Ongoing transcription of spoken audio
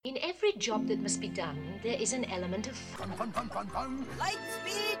every job that must be done, there is an element of fun. Fun. Light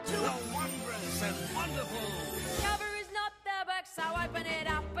speed to The wondrous and wonderful. cover is not the book, so open it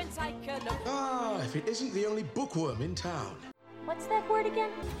up and take a look. Ah, if it isn't the only bookworm in town. What's that word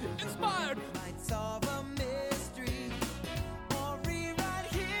again? Inspired. Might solve a mystery or rewrite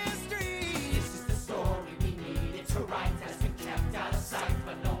history. This is the story we needed to write, has been kept out of sight,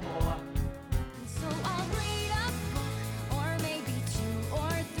 but no more. So I'll read a book, or maybe 2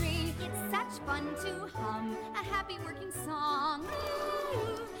 or 3. It's such fun to hum a happy working song.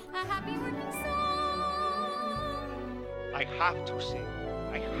 Ooh, a happy working song. I have to sing.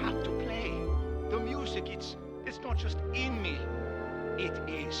 I have to play. The music, it's not just in me. It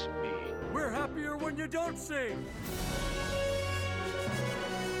is me. We're happier when you don't sing.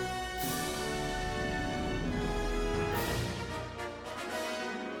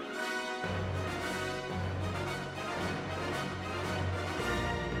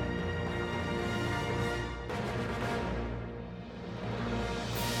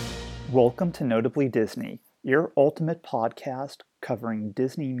 Welcome to Notably Disney, your ultimate podcast covering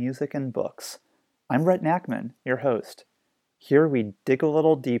Disney music and books. I'm Brett Nachman, your host. Here we dig a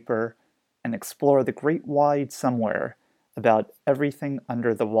little deeper and explore the great wide somewhere about everything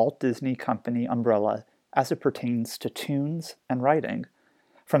under the Walt Disney Company umbrella as it pertains to tunes and writing,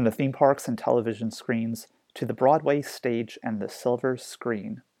 from the theme parks and television screens to the Broadway stage and the silver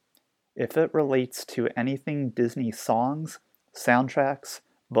screen. If it relates to anything Disney songs, soundtracks,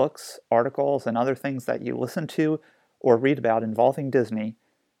 books, articles, and other things that you listen to or read about involving Disney,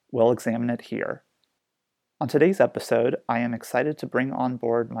 we'll examine it here. On today's episode, I am excited to bring on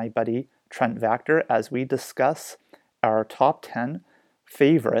board my buddy Trent Vactor as we discuss our top 10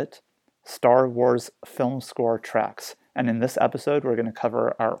 favorite Star Wars film score tracks. And in this episode, we're going to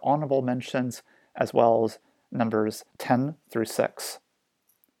cover our honorable mentions as well as numbers 10 through 6.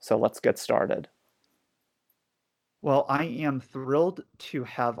 So let's get started. Well, I am thrilled to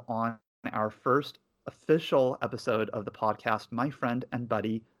have on our first official episode of the podcast my friend and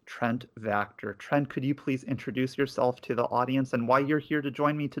buddy, Trent Vactor. Trent, could you please introduce yourself to the audience and why you're here to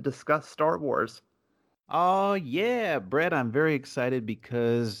join me to discuss Star Wars? Oh, yeah, Brett, I'm very excited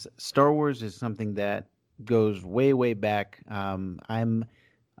because Star Wars is something that goes way, way back. I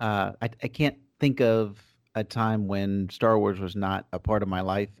can't think of a time when Star Wars was not a part of my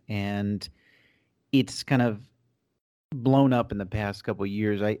life, and it's kind of blown up in the past couple of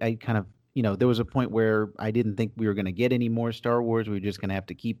years. I kind of, there was a point where I didn't think we were going to get any more Star Wars. We were just going to have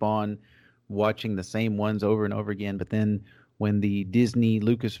to keep on watching the same ones over and over again. But then when the Disney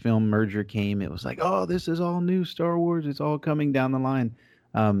Lucasfilm merger came, it was like, oh, this is all new Star Wars. It's all coming down the line.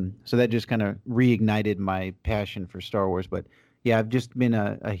 So that just kind of reignited my passion for Star Wars. But yeah, I've just been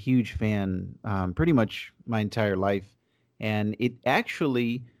a huge fan pretty much my entire life. And it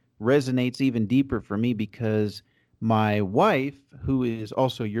actually resonates even deeper for me because my wife, who is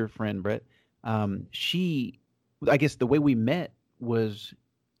also your friend, Brett, I guess the way we met was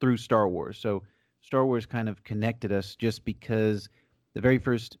through Star Wars. So Star Wars kind of connected us just because the very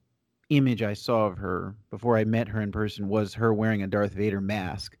first image I saw of her before I met her in person was her wearing a Darth Vader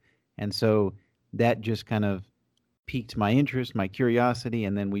mask. And so that just kind of piqued my interest, my curiosity.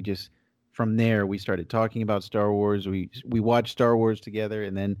 And then from there, we started talking about Star Wars. We watched Star Wars together.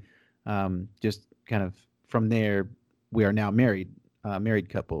 And then just kind of from there, we are now married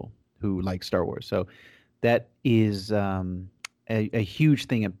couple who like Star Wars. So that is a huge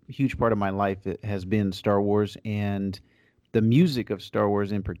thing, a huge part of my life. It has been Star Wars, and the music of Star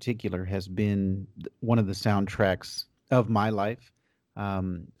Wars in particular has been one of the soundtracks of my life.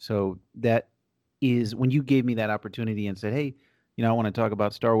 So that is when you gave me that opportunity and said, hey, I want to talk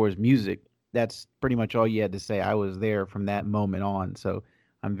about Star Wars music. That's pretty much all you had to say. I was there from that moment on. So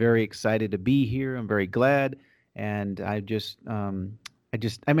I'm very excited to be here. I'm very glad. And I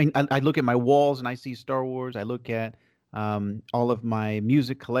look at my walls and I see Star Wars. I look at all of my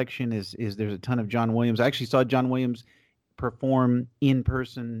music collection is there's a ton of John Williams. I actually saw John Williams perform in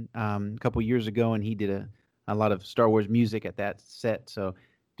person a couple years ago, and he did a lot of Star Wars music at that set. So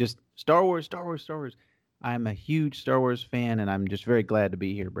just Star Wars, Star Wars, Star Wars. I'm a huge Star Wars fan, and I'm just very glad to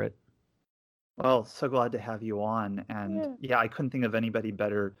be here, Brett. Well, so glad to have you on. And yeah, I couldn't think of anybody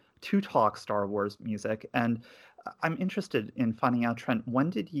better to talk Star Wars music. And I'm interested in finding out, Trent,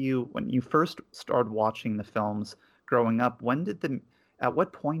 when you first started watching the films growing up, at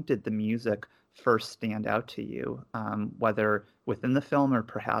what point did the music first stand out to you, whether within the film or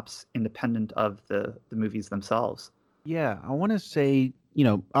perhaps independent of the movies themselves? Yeah, I want to say,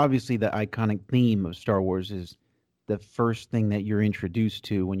 obviously the iconic theme of Star Wars is the first thing that you're introduced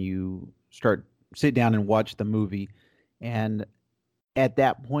to when you sit down and watch the movie. And at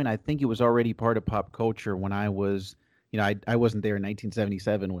that point, I think it was already part of pop culture when I was, I wasn't there in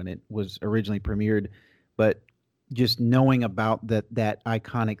 1977 when it was originally premiered, but just knowing about that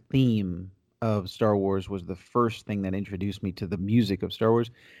iconic theme of Star Wars was the first thing that introduced me to the music of Star Wars.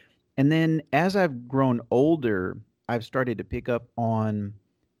 And then as I've grown older, I've started to pick up on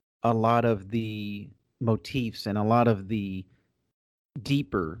a lot of the motifs and a lot of the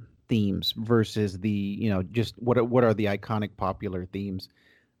deeper themes versus the, just what are the iconic popular themes.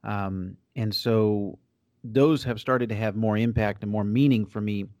 And so those have started to have more impact and more meaning for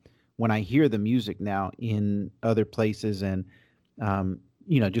me when I hear the music now in other places and,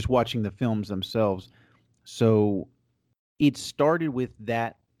 just watching the films themselves. So it started with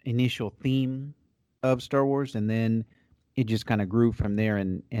that initial theme of Star Wars, and then it just kind of grew from there.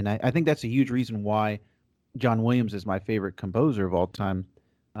 And I think that's a huge reason why John Williams is my favorite composer of all time,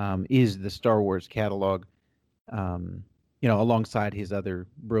 is the Star Wars catalog, alongside his other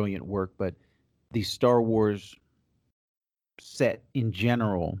brilliant work. But the Star Wars set in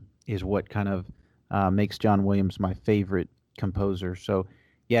general is what kind of makes John Williams my favorite composer. So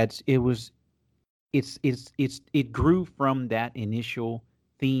yeah, it grew from that initial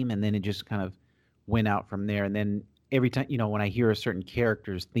theme, and then it just kind of went out from there. And then every time, when I hear a certain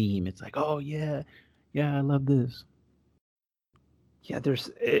character's theme, it's like, oh yeah, I love this. Yeah,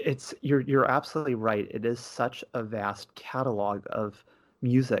 you're absolutely right. It is such a vast catalog of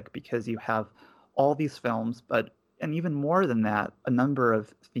music because you have all these films, and even more than that, a number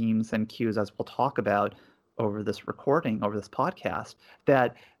of themes and cues, as we'll talk about over this podcast,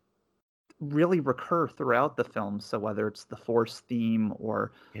 that really recur throughout the film. So whether it's the Force theme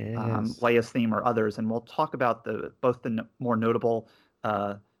or Leia's theme or others, and we'll talk about both the more notable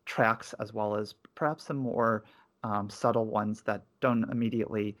tracks as well as perhaps some more subtle ones that don't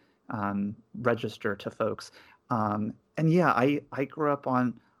immediately register to folks. And yeah, I grew up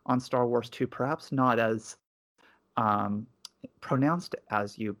on Star Wars too, perhaps not as pronounced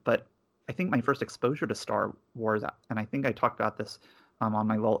as you, but I think my first exposure to Star Wars, and I think I talked about this on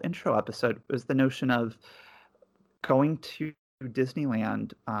my little intro episode, was the notion of going to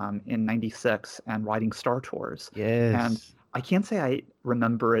Disneyland in '96 and riding Star Tours. Yes. And I can't say I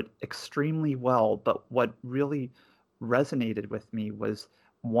remember it extremely well, but what really resonated with me was,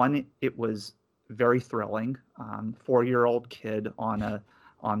 one, it was very thrilling, 4-year-old kid on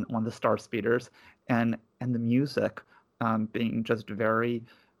one of the Star Speeders, and the music being just very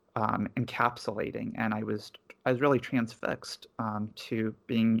encapsulating, and I was really transfixed to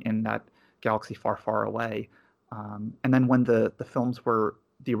being in that galaxy far, far away. And then when the films were,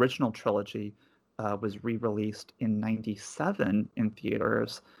 the original trilogy was re-released in '97 in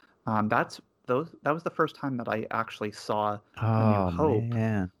theaters, that was the first time that I actually saw A New Hope.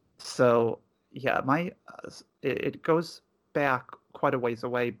 Man. So yeah, it goes back quite a ways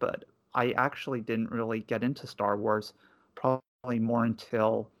away, but I actually didn't really get into Star Wars probably more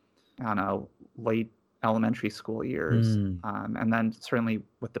until, I don't know, late elementary school years. And then certainly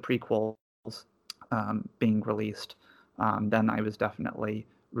with the prequels being released, then I was definitely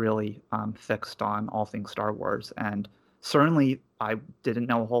really fixed on all things Star Wars. And certainly I didn't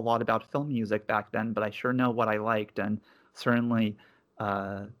know a whole lot about film music back then, but I sure know what I liked. And certainly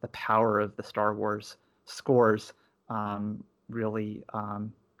the power of the Star Wars scores really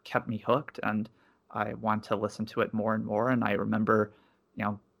kept me hooked, and I want to listen to it more and more. And I remember,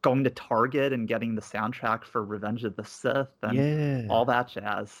 going to Target and getting the soundtrack for Revenge of the Sith and all that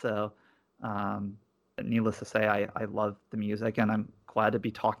jazz. So needless to say, I love the music, and I'm glad to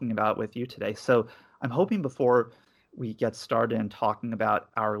be talking about it with you today. So I'm hoping before we get started in talking about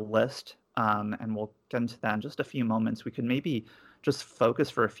our list, and we'll get into that in just a few moments, we could maybe just focus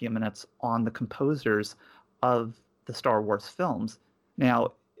for a few minutes on the composers of the Star Wars films.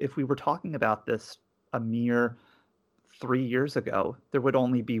 Now, if we were talking about this a mere 3 years ago, there would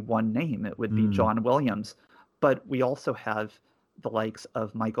only be one name. It would be John Williams. But we also have the likes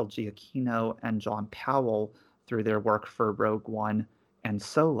of Michael Giacchino and John Powell through their work for Rogue One and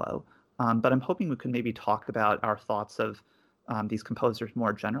Solo. But I'm hoping we could maybe talk about our thoughts of these composers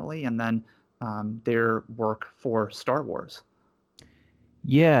more generally, and then their work for Star Wars.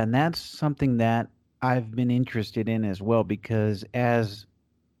 Yeah, and that's something that I've been interested in as well, because as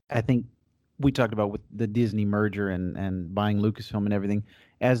I think we talked about with the Disney merger and buying Lucasfilm and everything,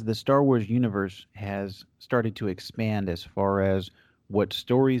 as the Star Wars universe has started to expand as far as what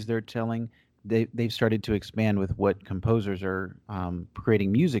stories they're telling, they've started to expand with what composers are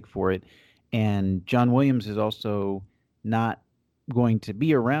creating music for it. And John Williams is also not going to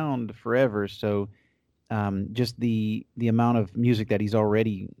be around forever, so just the amount of music that he's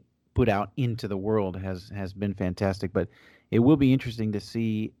already put out into the world has been fantastic. But it will be interesting to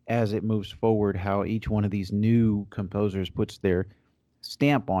see as it moves forward how each one of these new composers puts their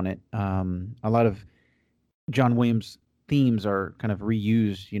stamp on it. A lot of John Williams themes are kind of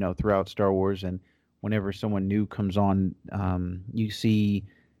reused, throughout Star Wars, and whenever someone new comes on, you see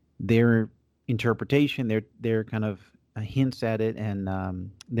their interpretation, their kind of hints at it,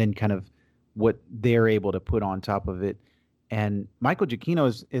 and then kind of what they're able to put on top of it. And Michael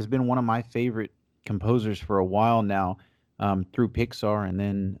Giacchino has been one of my favorite composers for a while now, through Pixar, and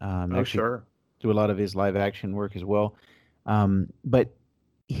then Sure. through a lot of his live action work as well. But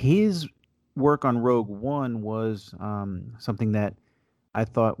his work on Rogue One was something that I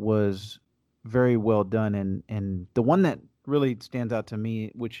thought was very well done, and the one that really stands out to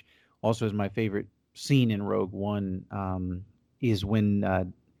me, which also is my favorite scene in Rogue One, is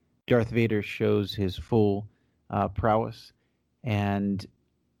when Darth Vader shows his full prowess, and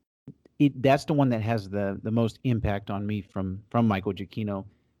that's the one that has the most impact on me from Michael Giacchino.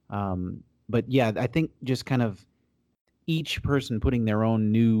 But yeah, I think just kind of each person putting their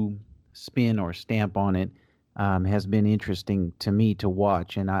own new spin or stamp on it has been interesting to me to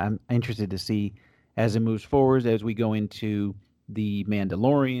watch, and I'm interested to see as it moves forward, as we go into the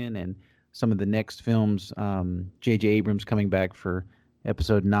Mandalorian and some of the next films. J.J. Abrams coming back for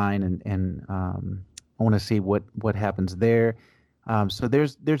Episode 9, and I want to see what happens there. So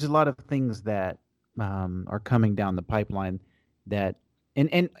there's a lot of things that are coming down the pipeline that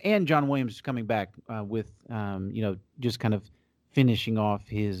and John Williams is coming back with just kind of finishing off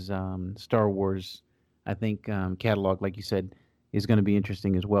his Star Wars, I think, catalog, like you said, is going to be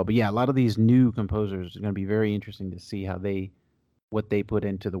interesting as well. But yeah, a lot of these new composers are going to be very interesting to see what they put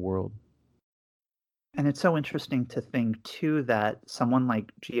into the world. And it's so interesting to think, too, that someone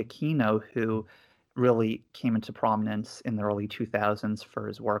like Giacchino, who really came into prominence in the early 2000s for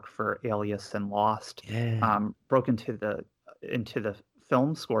his work for Alias and Lost, broke into the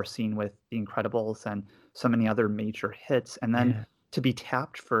film score scene with The Incredibles and so many other major hits. And then to be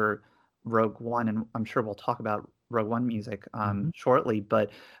tapped for Rogue One, and I'm sure we'll talk about Rogue One music shortly,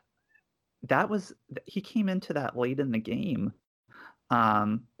 but he came into that late in the game.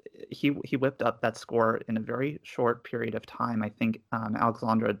 He whipped up that score in a very short period of time. I think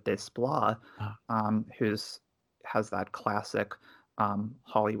Alexandre Desplat, has that classic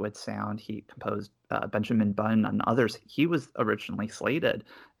Hollywood sound. He composed Benjamin Button and others. He was originally slated,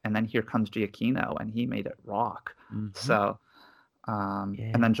 and then here comes Giacchino, and he made it rock. So,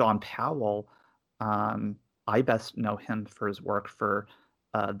 and then John Powell, I best know him for his work for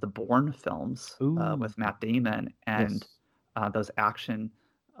the Bourne films with Matt Damon, and those action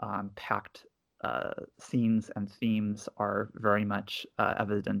packed scenes and themes are very much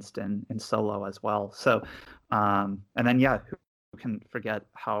evidenced in Solo as well. So, and then who can forget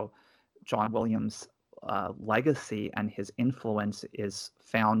how John Williams' legacy and his influence is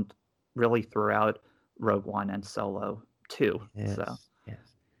found really throughout Rogue One and Solo too.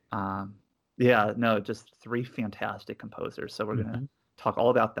 Just three fantastic composers. So we're gonna talk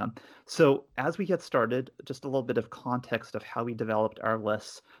all about them. So as we get started, just a little bit of context of how we developed our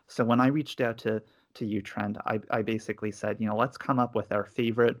lists. So when I reached out to you, Trent, I basically said, let's come up with our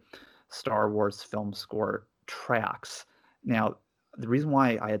favorite Star Wars film score tracks. Now, the reason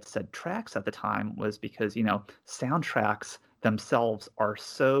why I had said tracks at the time was because, soundtracks themselves are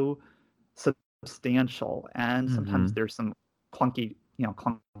so substantial, and sometimes there's some clunky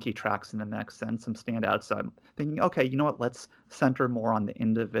tracks in the mix and some standouts. So I'm thinking, okay, you know what? Let's center more on the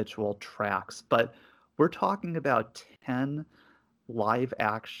individual tracks. But we're talking about 10 live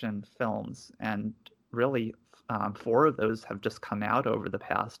action films, and really 4 of those have just come out over the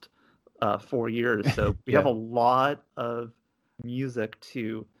past 4 years. So we have a lot of music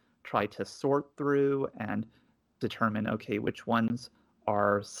to try to sort through and determine, okay, which ones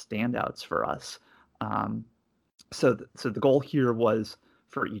are standouts for us. So the goal here was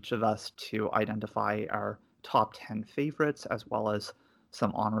for each of us to identify our top 10 favorites, as well as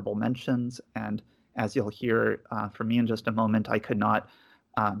some honorable mentions. And as you'll hear from me in just a moment, I could not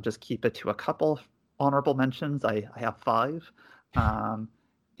just keep it to a couple honorable mentions. I have 5.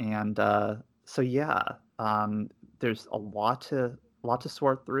 There's a lot to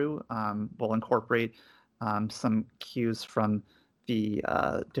sort through. We'll incorporate some cues from the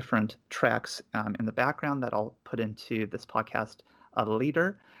different tracks in the background that I'll put into this podcast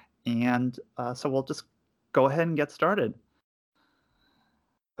later. And so we'll just go ahead and get started.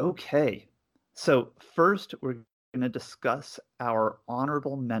 Okay, so first we're going to discuss our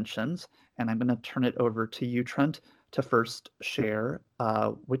honorable mentions, and I'm going to turn it over to you, Trent, to first share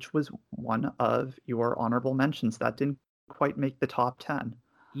which was one of your honorable mentions that didn't quite make the top 10.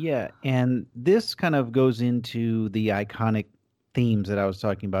 Yeah, and this kind of goes into the iconic themes that I was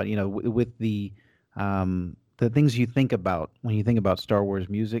talking about. With the things you think about when you think about Star Wars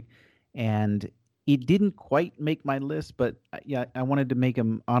music, and it didn't quite make my list, but yeah, I wanted to make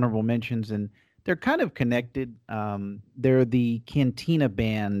them honorable mentions, and they're kind of connected. They're the Cantina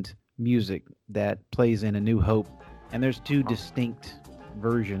Band music that plays in A New Hope, and there's two distinct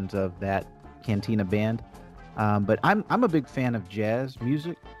versions of that Cantina Band. But I'm a big fan of jazz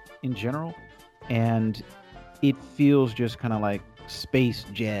music in general, and it feels just kind of like space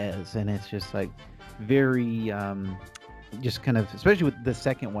jazz, and it's just like very just kind of, especially with the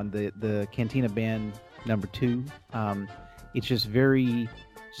second one, the Cantina Band #2. It's just very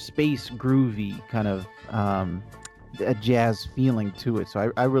space groovy, kind of a jazz feeling to it.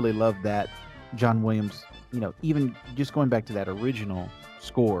 So I really love that. John Williams, even just going back to that original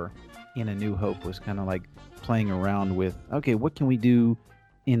score in A New Hope was kind of like playing around with, okay, what can we do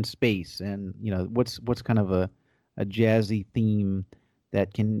in space, and what's kind of a jazzy theme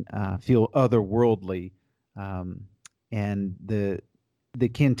that can feel otherworldly. And the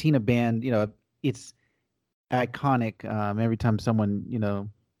Cantina Band, it's iconic. Every time someone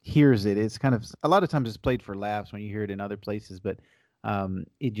hears it, it's kind of, a lot of times it's played for laughs when you hear it in other places, but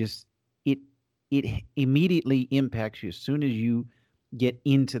it immediately impacts you as soon as you get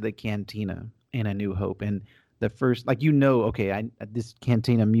into the cantina in A New Hope. And the first, like, okay, this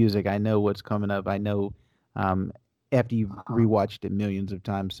cantina music, I know what's coming up. I know after you've rewatched it millions of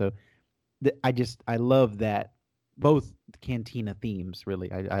times. So I love that, both cantina themes,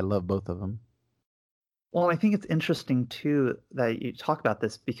 really. I love both of them. Well, I think it's interesting, too, that you talk about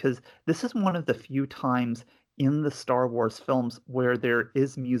this, because this is one of the few times in the Star Wars films where there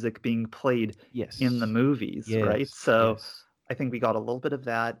is music being played in the movies, right? So I think we got a little bit of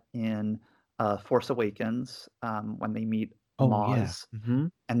that in Force Awakens when they meet Maz. Yeah. Mm-hmm.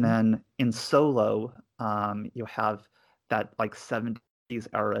 And then in Solo, you have that like 70s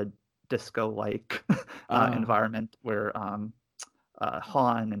era disco-like environment where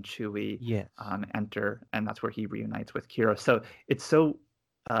Han and Chewie enter, and that's where he reunites with Kira. So it's so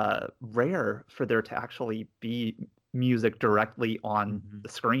rare for there to actually be music directly on the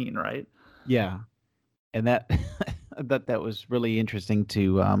screen, right? Yeah, and that that was really interesting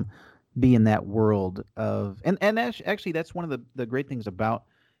to be in that world of, and actually that's one of the great things about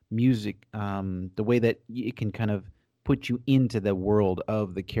music, the way that it can kind of put you into the world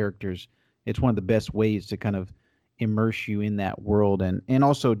of the characters. It's one of the best ways to kind of immerse you in that world, and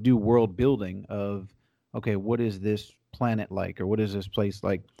also do world building of, okay, what is this planet like, or what is this place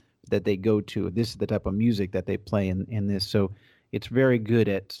like that they go to? This is the type of music that they play in this. So it's very good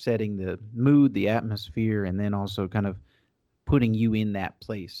at setting the mood, the atmosphere, and then also kind of putting you in that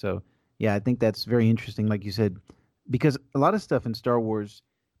place. So yeah, I think that's very interesting, like you said, because a lot of stuff in Star Wars,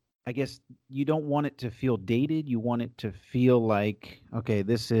 I guess you don't want it to feel dated. You want it to feel like, okay,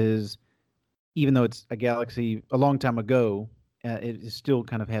 this is, even though it's a galaxy a long time ago, it still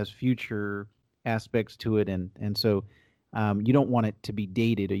kind of has future aspects to it, and so you don't want it to be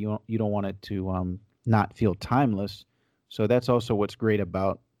dated, or you don't want it to not feel timeless. So that's also what's great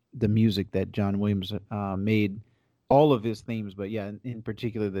about the music that John Williams made, all of his themes, but yeah, in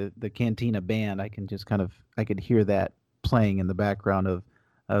particular the Cantina Band. I could hear that playing in the background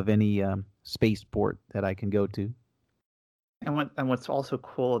of any spaceport that I can go to. And what's also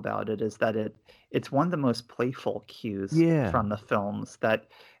cool about it is that it's one of the most playful cues from the films that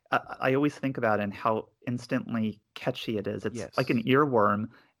I always think about, and how instantly catchy it is. It's like an earworm,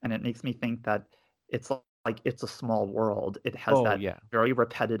 and it makes me think that it's like It's a Small World. It has very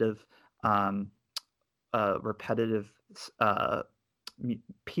repetitive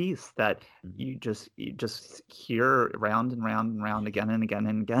piece that you just hear round and round and round again and again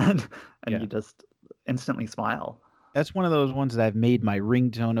and again, and you just instantly smile. That's one of those ones that I've made my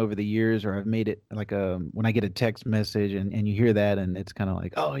ringtone over the years, or I've made it like when I get a text message and you hear that, and it's kind of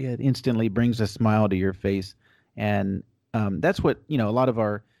like, oh yeah, it instantly brings a smile to your face. And that's what, a lot of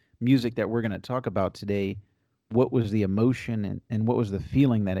our music that we're going to talk about today, what was the emotion and what was the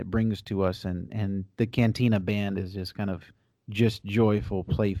feeling that it brings to us. And the Cantina Band is just kind of just joyful,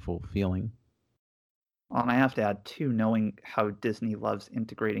 playful feeling. And I have to add too, knowing how Disney loves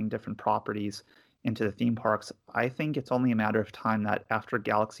integrating different properties into the theme parks, I think it's only a matter of time that after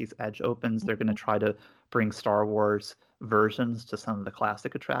Galaxy's Edge opens, they're going to try to bring Star Wars versions to some of the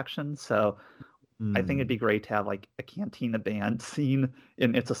classic attractions. So I think it'd be great to have like a Cantina Band scene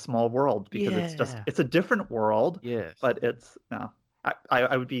in It's a Small World, because it's a different world. Yes. But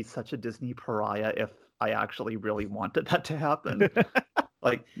I would be such a Disney pariah if I actually really wanted that to happen.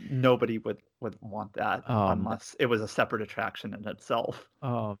 Like nobody would want that Um, unless it was a separate attraction in itself.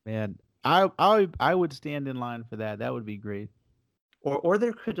 oh man, I would stand in line for that. That would be great. Or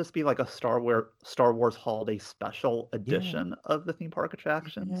there could just be like a Star Wars holiday special Yeah, edition of the theme park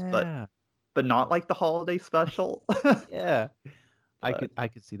attractions, yeah, but not like the holiday special. yeah. But I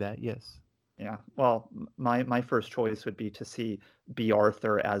could see that. Yes. yeah, well, my first choice would be to see B.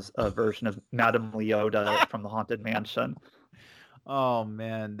 Arthur as a version of Madame Leota from the Haunted Mansion. Oh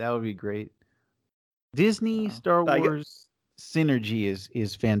man, that would be great. Disney Star But I get, Wars synergy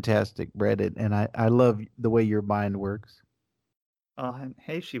is fantastic, Brett, and I love the way your mind works. and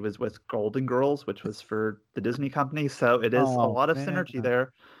hey, she was with Golden Girls, which was for the Disney company, so it is a Oh lot of man. synergy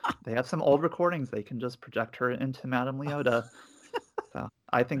there. They have some old recordings; they can just project her into Madame Leota. So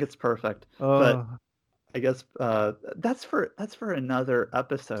I think it's perfect. But Oh I guess that's for another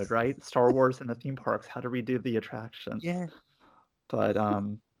episode, right? Star Wars and the theme parks, how to redo the attractions. yeah, But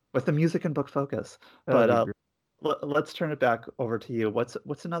with the music and book focus. that would But be great. let's turn it back over to you.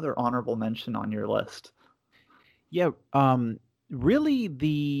 What's another honorable mention on your list? Yeah,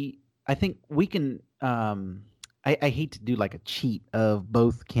 really I think we can I hate to do like a cheat of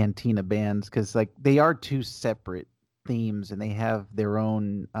both Cantina bands because like they are two separate themes and they have their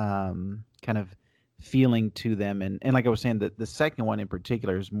own kind of feeling to them and like I was saying the second one in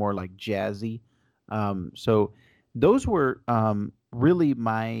particular is more like jazzy. So those were really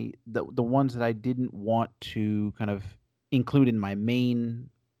the ones that I didn't want to kind of include in my main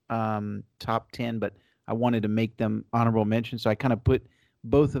top 10, but I wanted to make them honorable mentions. So I kind of put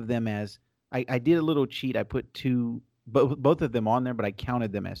both of them as I did a little cheat. I put both of them on there, but I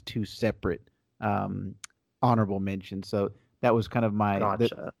counted them as two separate honorable mentions. So that was kind of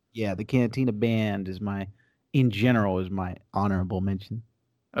Gotcha. the Cantina Band in general is my honorable mention.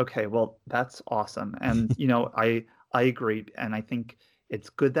 Okay, well, that's awesome. And I agree, and I think it's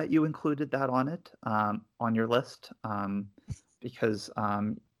good that you included that on your list, because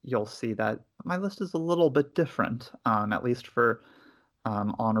you'll see that my list is a little bit different, at least for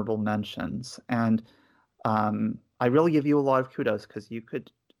honorable mentions. And I really give you a lot of kudos because you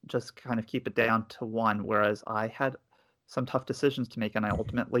could just kind of keep it down to one, whereas I had some tough decisions to make, and I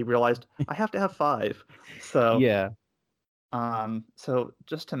ultimately realized I have to have five. So Yeah. so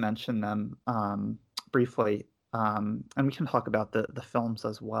just to mention them briefly, and we can talk about the films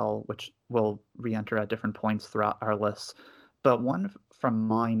as well, which will re-enter at different points throughout our lists. But one from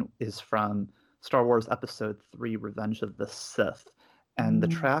mine is from Star Wars Episode 3, Revenge of the Sith, and the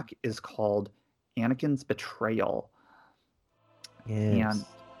track is called Anakin's Betrayal. And Yes.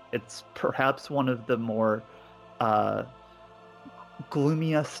 it's perhaps one of the more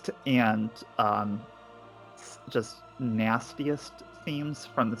gloomiest and just nastiest themes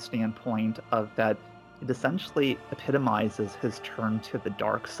from the standpoint of that it essentially epitomizes his turn to the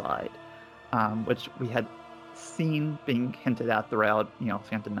dark side, which we had seen being hinted at throughout,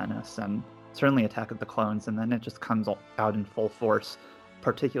 Phantom Menace and certainly Attack of the Clones, and then it just comes out in full force,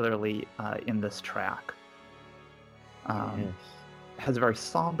 particularly in this track. Yes. It has a very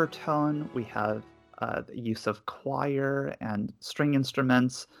somber tone. We have the use of choir and string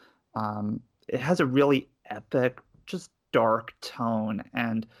instruments. It has a really epic, just dark tone,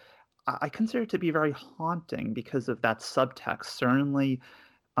 and I consider it to be very haunting because of that subtext. Certainly,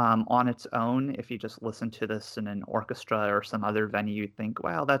 on its own, if you just listen to this in an orchestra or some other venue, you'd think,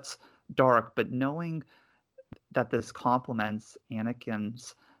 wow, that's dark. But knowing that this complements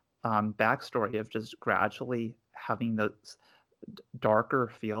Anakin's backstory of just gradually having those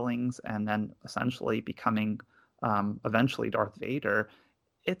darker feelings and then essentially becoming eventually Darth Vader,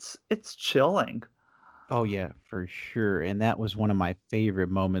 it's chilling. Oh yeah, for sure. And that was one of my favorite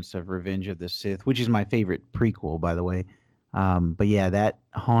moments of Revenge of the Sith, which is my favorite prequel, by the way. But yeah, that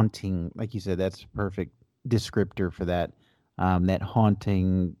haunting, like you said, that's a perfect descriptor for that. That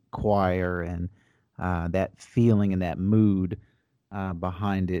haunting choir and that feeling and that mood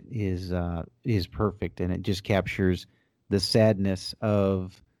behind it is perfect, and it just captures the sadness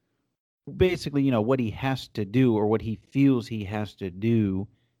of basically, what he has to do or what he feels he has to do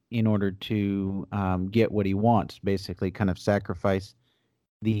in order to get what he wants, basically kind of sacrifice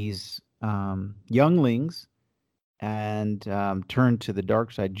these younglings and turn to the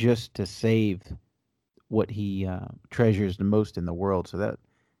dark side just to save what he treasures the most in the world. So that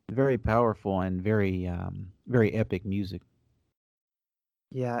very powerful and very very epic music.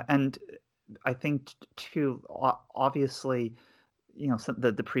 Yeah, and I think too, obviously,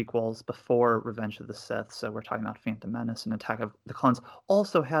 the prequels before Revenge of the Sith, so we're talking about Phantom Menace and Attack of the Clones,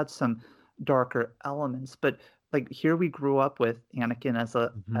 also had some darker elements. But like here we grew up with Anakin as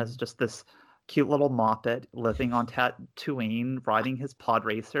Mhm. just this cute little moppet living on Tatooine, riding his pod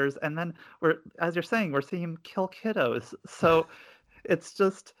racers, and then as you're saying, we're seeing him kill kiddos. So it's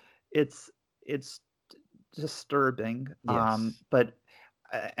just it's disturbing. Yes. But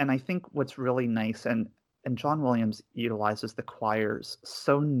and I think what's really nice, and John Williams utilizes the choirs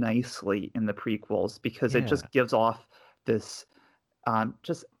so nicely in the prequels because it Yeah. just gives off this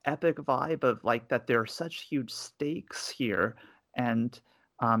just epic vibe of like that there are such huge stakes here, and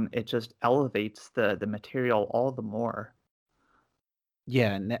it just elevates the material all the more.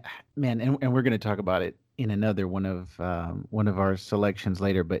 Yeah, man, and we're going to talk about it in another one of our selections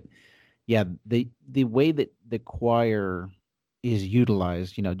later. But yeah, the way that the choir is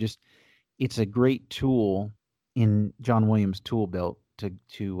utilized, just it's a great tool in John Williams' tool belt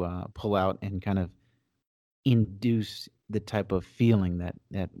to pull out and kind of induce the type of feeling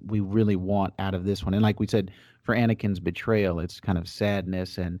that we really want out of this one. And like we said, for Anakin's betrayal, it's kind of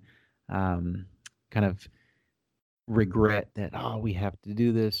sadness and kind of regret that, oh, we have to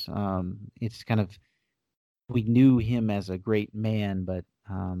do this. It's kind of, we knew him as a great man, but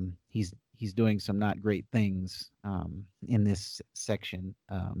he's doing some not great things in this section.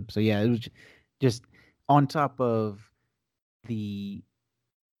 So yeah, it was just on top of the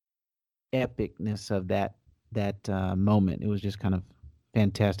epicness of that moment. It was just kind of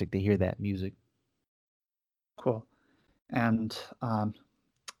fantastic to hear that music. Cool. And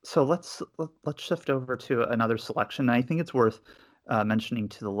so let's shift over to another selection. And I think it's worth mentioning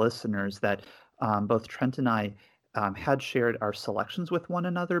to the listeners that both Trent and I had shared our selections with one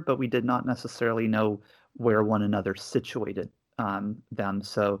another, but we did not necessarily know where one another situated them.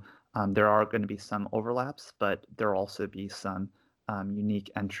 So there are going to be some overlaps, but there will also be some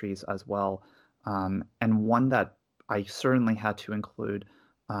unique entries as well. And one that I certainly had to include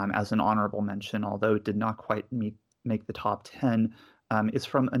as an honorable mention, although it did not quite make the top 10, is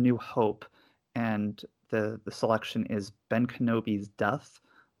from A New Hope. And the selection is Ben Kenobi's death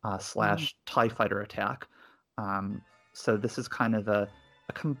 / TIE fighter attack. So this is kind of a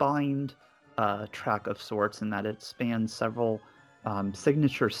combined track of sorts in that it spans several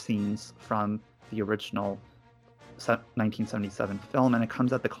signature scenes from the original 1977 film, and it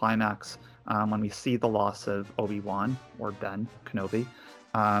comes at the climax when we see the loss of Obi-Wan, or Ben Kenobi.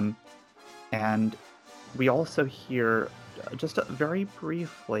 And we also hear, just very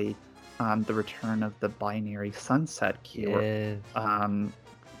briefly, the return of the binary sunset cue. Yes.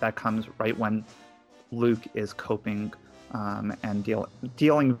 That comes right when Luke is coping and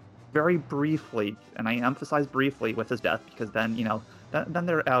dealing very briefly, and I emphasize briefly, with his death, because then, then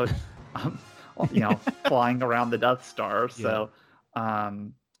they're out, flying around the Death Star. So,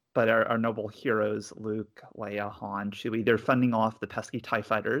 but our noble heroes, Luke, Leia, Han, Chewie, they're fending off the pesky TIE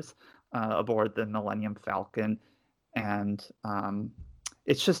fighters aboard the Millennium Falcon. And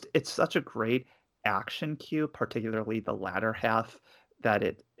it's such a great action cue, particularly the latter half, that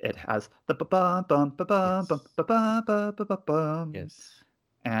it has the ba bum ba bum bum ba ba ba ba bum. Yes.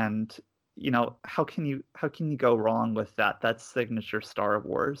 And how can you go wrong with that? That's signature Star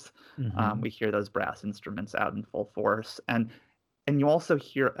Wars. Mm-hmm. We hear those brass instruments out in full force, and you also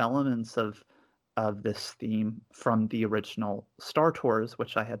hear elements of this theme from the original Star Tours,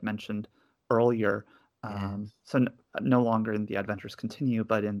 which I had mentioned earlier. So no longer in the Adventures Continue,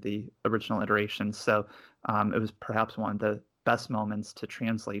 but in the original iteration. So it was perhaps one of the best moments to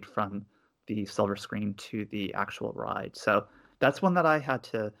translate from the silver screen to the actual ride. So that's one that I had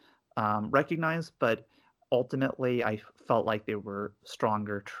to recognize, but ultimately I felt like they were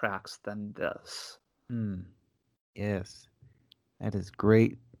stronger tracks than this. Yes, that is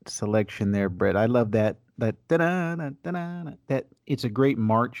great selection there, Brett. I love that that it's a great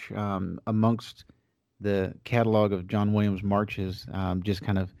march amongst the catalog of John Williams marches. Just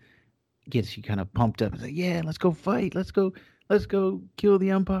kind of gets you kind of pumped up. It's like, yeah, let's go fight. Let's go kill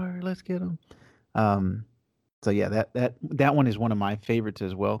the Empire. Let's get them. So yeah, that one is one of my favorites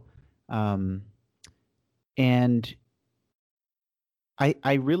as well. And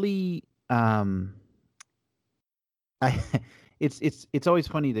I really it's always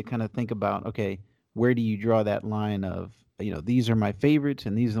funny to kind of think about, okay, where do you draw that line of, these are my favorites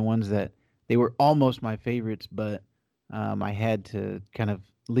and these are the ones that they were almost my favorites, but I had to kind of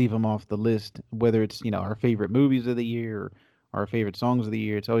leave them off the list, whether it's, our favorite movies of the year or our favorite songs of the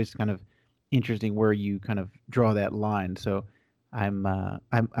year. It's always kind of interesting where you kind of draw that line. So I'm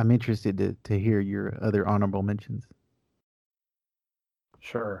interested to hear your other honorable mentions.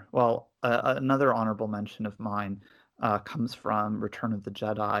 Sure. Well, another honorable mention of mine comes from Return of the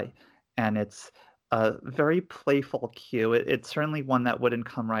Jedi, and it's a very playful cue. It's certainly one that wouldn't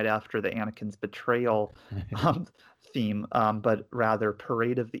come right after the Anakin's betrayal um, theme, but rather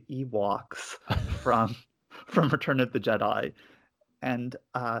Parade of the Ewoks from Return of the Jedi. And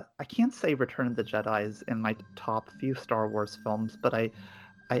I can't say Return of the Jedi is in my top few Star Wars films, but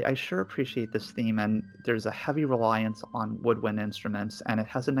I sure appreciate this theme, and there's a heavy reliance on woodwind instruments, and it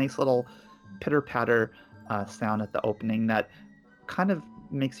has a nice little pitter-patter sound at the opening that kind of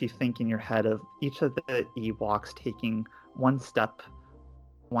makes you think in your head of each of the Ewoks taking one step,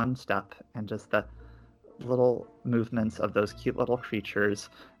 and just the little movements of those cute little creatures.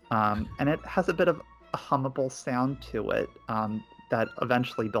 And it has a bit of a hummable sound to it that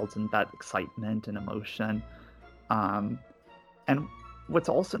eventually builds in that excitement and emotion. And what's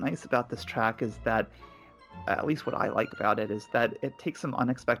also nice about this track is that, at least what I like about it, is that it takes some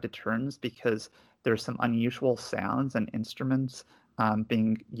unexpected turns because there's some unusual sounds and instruments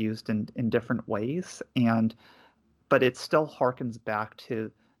being used in different ways, but it still harkens back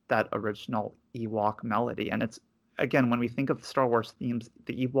to that original Ewok melody. And it's, again, when we think of Star Wars themes,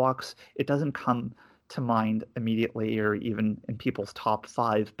 the Ewoks, it doesn't come to mind immediately or even in people's top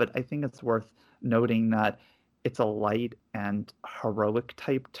 5, but I think it's worth noting that it's a light and heroic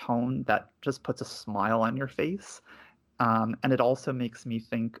type tone that just puts a smile on your face. And it also makes me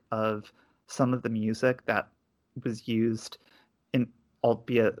think of some of the music that was used in,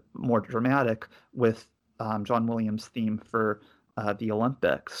 albeit more dramatic, with John Williams' theme for the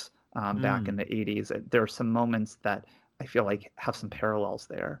Olympics back in the 80s. There are some moments that I feel like have some parallels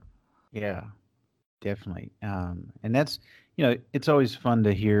there. Yeah, definitely. And that's, it's always fun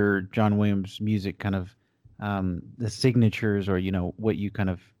to hear John Williams' music, kind of the signatures, or, what you kind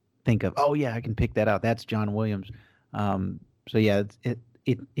of think of. Oh, yeah, I can pick that out. That's John Williams. So, yeah,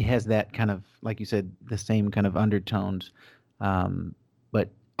 it has that kind of, like you said, the same kind of undertones. But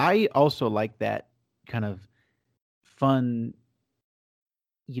I also like that kind of fun,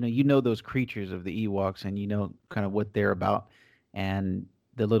 those creatures of the Ewoks, and kind of what they're about, and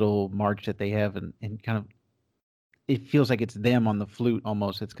the little march that they have, and kind of, it feels like it's them on the flute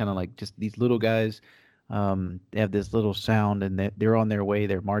almost. It's kind of like just these little guys. They have this little sound, and they're on their way.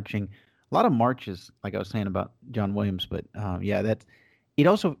 They're marching. A lot of marches, like I was saying about John Williams. But yeah, that's it.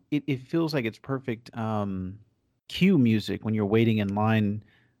 Also, it feels like it's perfect cue music when you're waiting in line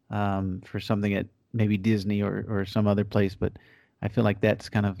for something at maybe Disney or some other place. But I feel like that's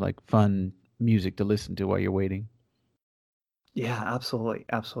kind of like fun music to listen to while you're waiting. Yeah, absolutely.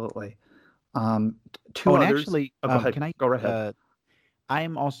 Two and others. actually, go ahead. can I go right ahead? I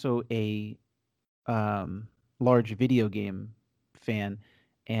am also a large video game fan,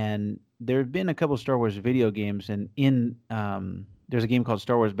 and there have been a couple Star Wars video games, and in there's a game called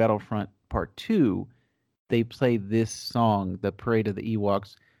Star Wars Battlefront Part 2. They play this song, The Parade of the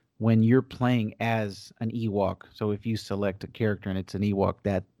Ewoks, when you're playing as an Ewok. So if you select a character and it's an Ewok,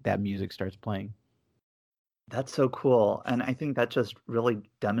 that music starts playing. That's so cool. And I think that just really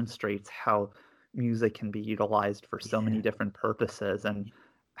demonstrates how music can be utilized for so many different purposes, and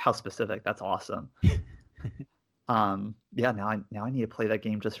how specific. That's awesome. Yeah, now I need to play that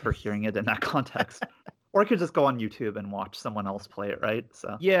game just for hearing it in that context. Or I could just go on YouTube and watch someone else play it, right?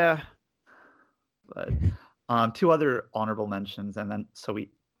 So Yeah. But two other honorable mentions, and then so we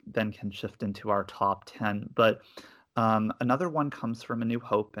then can shift into our top 10. But another one comes from A New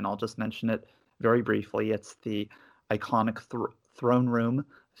Hope, and I'll just mention it very briefly. It's the iconic throne room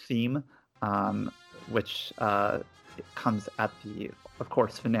theme, which comes at the, of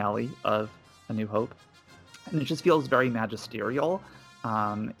course, finale of A New Hope. And it just feels very magisterial.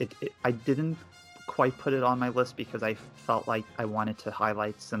 I didn't quite put it on my list because I felt like I wanted to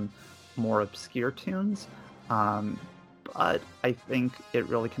highlight some more obscure tunes. But I think it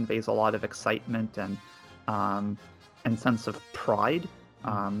really conveys a lot of excitement and sense of pride.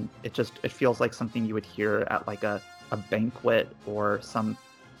 It feels like something you would hear at like a banquet or some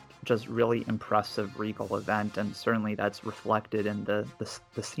just really impressive regal event, and certainly that's reflected in the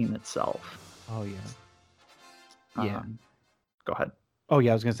scene itself. Oh yeah. Yeah. Go ahead. Oh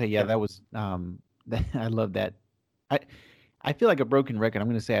yeah, I was gonna say that was I love that. I feel like a broken record. I'm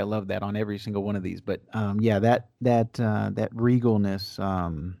gonna say I love that on every single one of these, but yeah, that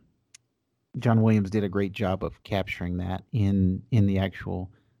regalness. John Williams did a great job of capturing that in the actual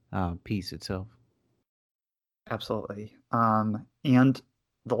piece itself. Absolutely. And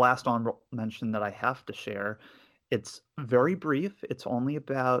the last honorable mention that I have to share, it's very brief. It's only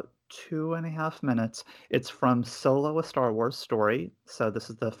about 2.5 minutes. It's from Solo: A Star Wars Story. So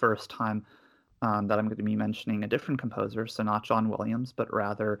this is the first time that I'm going to be mentioning a different composer. So not John Williams, but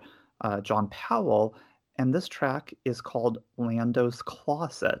rather John Powell. And this track is called Lando's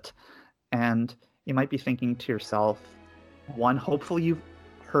Closet. And you might be thinking to yourself, one, hopefully you've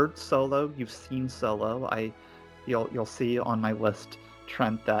heard Solo, you've seen Solo. You'll see on my list,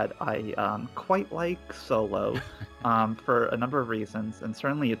 Trent, that I quite like Solo for a number of reasons, and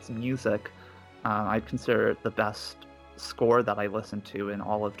certainly its music. I'd consider it the best score that I listened to in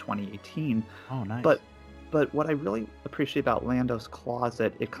all of 2018. Oh, nice. But what I really appreciate about Lando's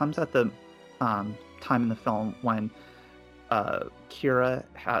Closet, it comes at the time in the film when Kira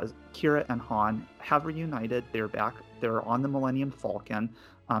and Han have reunited. They're back. They're on the Millennium Falcon.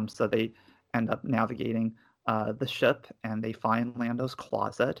 So they end up navigating the ship, and they find Lando's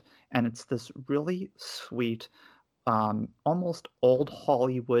Closet, and it's this really sweet, almost old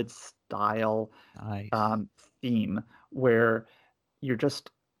Hollywood style theme where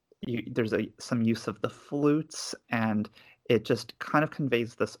there's some use of the flutes, and it just kind of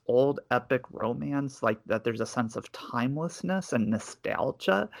conveys this old epic romance, like that there's a sense of timelessness and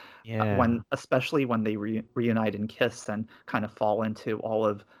nostalgia especially when they reunite and kiss and kind of fall into all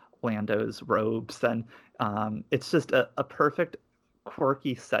of Lando's robes. And it's just a perfect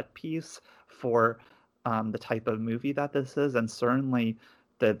quirky set piece for the type of movie that this is, and certainly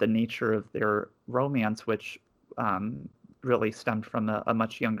the nature of their romance, which really stemmed from a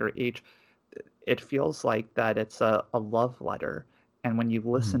much younger age. It feels like that it's a love letter. And when you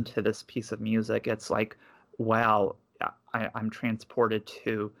listen to this piece of music, it's like, wow, I'm transported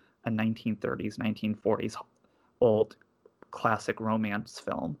to a 1930s, 1940s old classic romance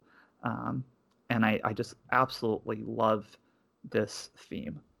film. And I just absolutely love this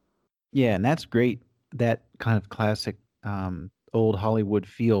theme. Yeah, and that's great, that kind of classic old Hollywood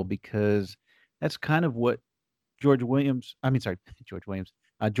feel, because that's kind of what George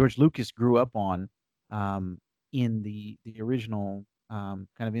Lucas grew up on in the original kind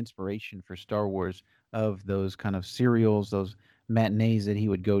of inspiration for Star Wars, of those kind of serials, those matinees that he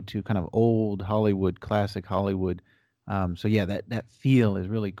would go to, kind of old Hollywood, classic Hollywood. So yeah, that feel is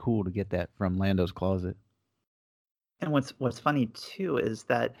really cool to get that from Lando's Closet. And what's funny too is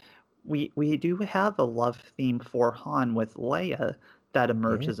that we do have a love theme for Han with Leia that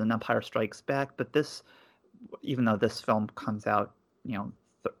emerges in Empire Strikes Back, but this, even though this film comes out,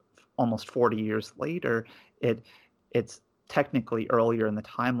 almost 40 years later, it's technically earlier in the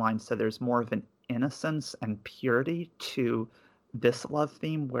timeline, so there's more of an innocence and purity to this love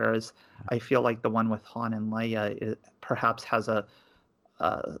theme, whereas I feel like the one with Han and Leia perhaps has a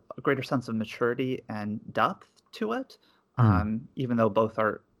greater sense of maturity and depth to it, even though both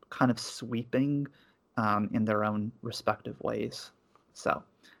are kind of sweeping in their own respective ways. So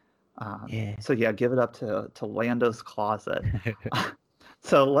give it up to Lando's Closet.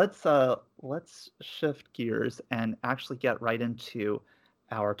 So let's shift gears and actually get right into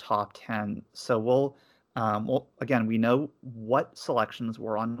our top 10. So we'll again, we know what selections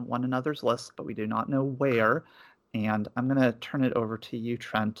were on one another's list, but we do not know where. And I'm going to turn it over to you,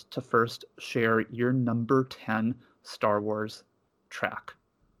 Trent, to first share your number 10 Star Wars track.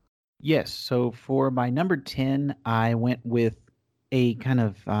 Yes. So for my number 10, I went with a kind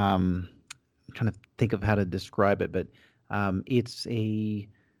of I'm trying to think of how to describe it, but it's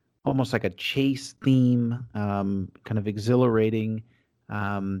almost like a chase theme, kind of exhilarating,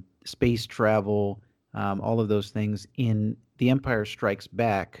 space travel, all of those things. In The Empire Strikes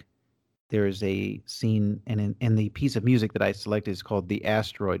Back, there is a scene, and the piece of music that I selected is called The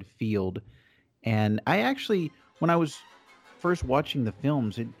Asteroid Field. And I actually, when I was first watching the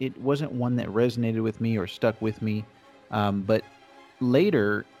films, it wasn't one that resonated with me or stuck with me. But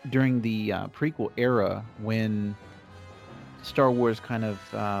later, during the prequel era, when Star Wars kind of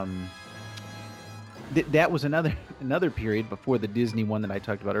that was another period before the Disney one that I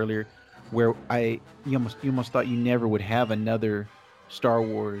talked about earlier, where you almost thought you never would have another Star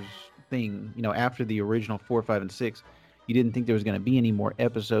Wars thing. After the original 4, 5, and 6, you didn't think there was going to be any more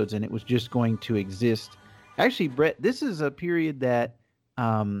episodes, and it was just going to exist. Actually, Brett, this is a period that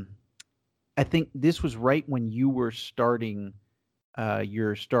I think this was right when you were starting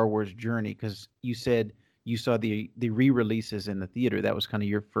your Star Wars journey, because you said you saw the re-releases in the theater. That was kind of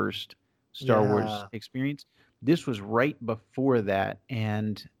your first Star Wars experience. This was right before that,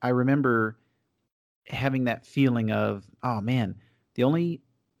 and I remember having that feeling of, oh man, the only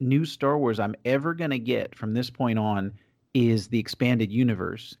new Star Wars I'm ever going to get from this point on is the expanded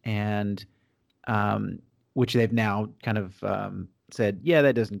universe, and which they've now kind of said, yeah,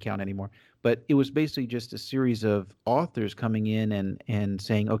 that doesn't count anymore. But it was basically just a series of authors coming in and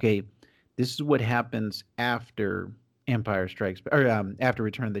saying, okay, this is what happens after Empire Strikes, or after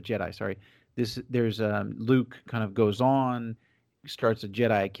Return of the Jedi. Sorry, there's Luke kind of goes on, starts a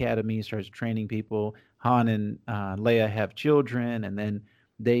Jedi Academy, starts training people. Han and Leia have children, and then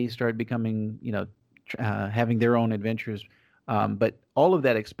they started becoming, having their own adventures. But all of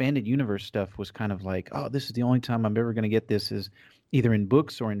that expanded universe stuff was kind of like, oh, this is the only time I'm ever going to get this is either in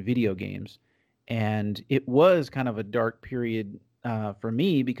books or in video games. And it was kind of a dark period for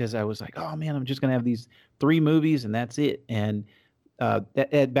me because I was like, oh man, I'm just going to have these 3 movies and that's it. And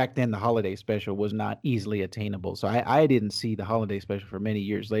back then, the holiday special was not easily attainable. So I didn't see the holiday special for many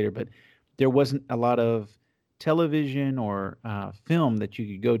years later, but there wasn't a lot of television or film that you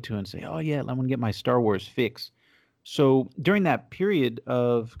could go to and say, oh yeah, I'm going to get my Star Wars fix. So during that period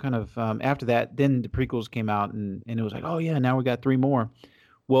of kind of after that, then the prequels came out and it was like, oh yeah, now we got 3 more.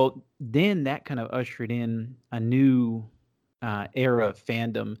 Well, then that kind of ushered in a new era of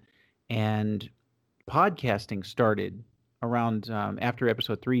fandom, and podcasting started around after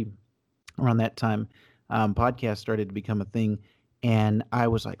episode 3. Around that time, podcasts started to become a thing, and I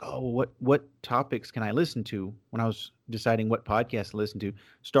was like, oh, what topics can I listen to? When I was deciding what podcast to listen to,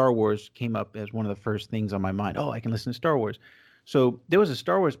 Star Wars came up as one of the first things on my mind. Oh, I can listen to Star Wars. So there was a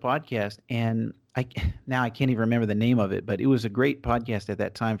Star Wars podcast, and now I can't even remember the name of it, but it was a great podcast at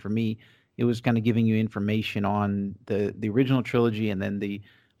that time for me. It was kind of giving you information on the original trilogy and then the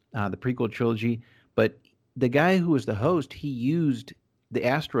prequel trilogy. But the guy who was the host, he used the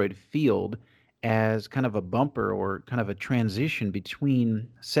asteroid field as kind of a bumper or kind of a transition between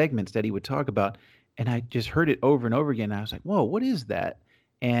segments that he would talk about. And I just heard it over and over again. And I was like, whoa, what is that?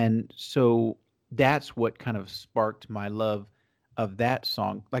 And so that's what kind of sparked my love of that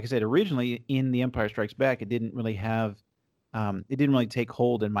song. Like I said, originally in The Empire Strikes Back, it didn't really take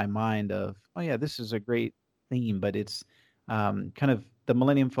hold in my mind of, oh yeah, this is a great theme, but it's kind of the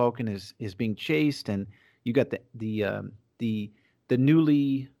Millennium Falcon is being chased, and you got the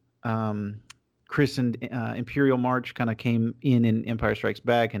newly christened Imperial March kind of came in Empire Strikes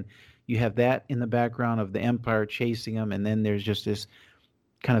Back, and you have that in the background of the Empire chasing them, and then there's just this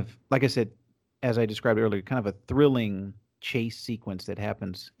kind of, like I said, as I described earlier, kind of a thrilling chase sequence that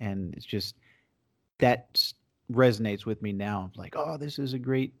happens, and it's just that resonates with me now. Like, oh, this is a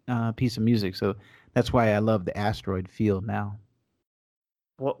great piece of music. So that's why I love the asteroid field now.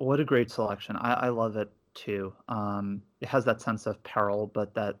 What a great selection. I love it too. It has that sense of peril,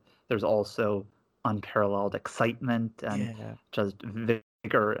 but that there's also unparalleled excitement and just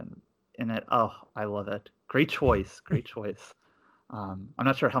vigor in it. Oh, I love it. Great choice. Great choice. I'm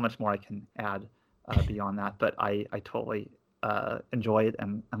not sure how much more I can add beyond that, but I totally enjoy it,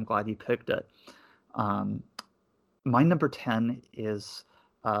 and I'm glad you picked it. My number 10 is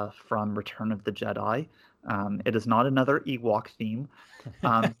from Return of the Jedi. It is not another Ewok theme,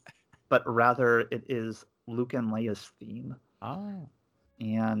 but rather it is Luke and Leia's theme. Oh.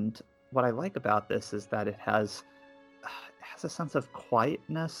 And what I like about this is that it has a sense of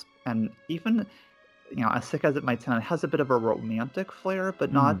quietness, and even, as sick as it might sound, it has a bit of a romantic flair,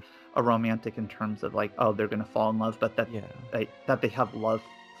 but not a romantic in terms of like, oh, they're going to fall in love, but that they have love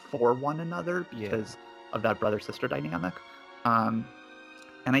for one another because of that brother-sister dynamic. And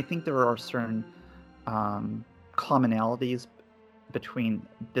I think there are certain commonalities between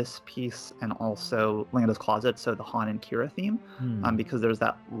this piece and also Landa's Closet, so the Han and Kira theme, because there's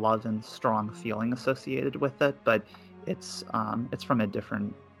that love and strong feeling associated with it, but it's from a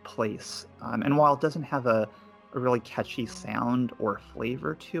different place. And while it doesn't have a really catchy sound or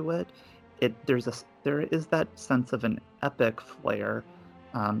flavor to it, there is that sense of an epic flair,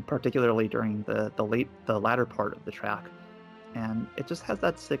 particularly during the latter part of the track, and it just has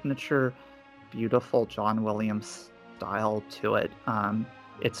that signature, beautiful John Williams style to it.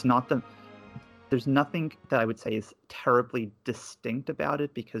 There's nothing that I would say is terribly distinct about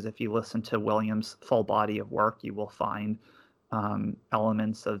it, because if you listen to Williams' full body of work, you will find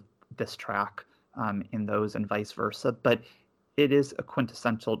elements of this track in those and vice versa. But it is a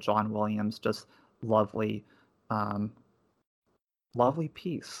quintessential John Williams, just lovely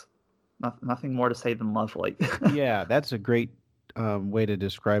piece. Nothing more to say than lovely. Yeah, that's a great way to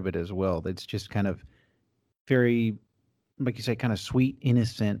describe it as well. It's just kind of very, like you say, kind of sweet,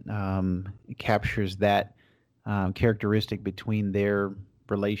 innocent. It captures that characteristic between their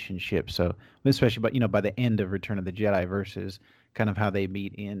relationship. So, especially, by the end of Return of the Jedi versus kind of how they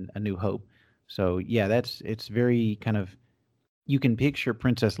meet in A New Hope. So, yeah, it's very kind of, you can picture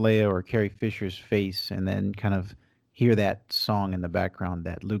Princess Leia or Carrie Fisher's face, and then kind of hear that song in the background,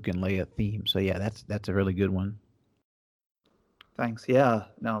 that Luke and Leia theme. So, yeah, that's a really good one. Thanks. Yeah,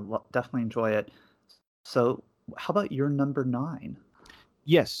 no, definitely enjoy it. So, how about your number 9?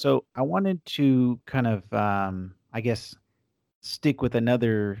 Yes. So I wanted to kind of, I guess, stick with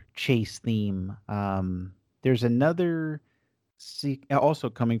another chase theme. There's another, also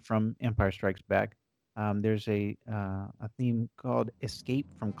coming from Empire Strikes Back, there's a theme called "Escape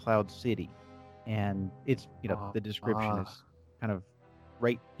from Cloud City," and it's the description is kind of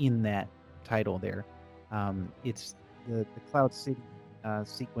right in that title there. It's the Cloud City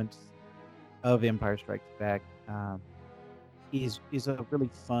sequence of Empire Strikes Back is a really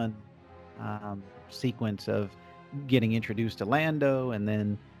fun sequence of getting introduced to Lando, and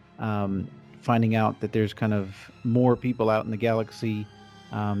then finding out that there's kind of more people out in the galaxy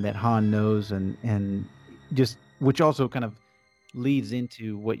that Han knows, and just which also kind of leads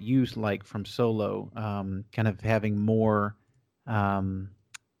into what you like from Solo, kind of having more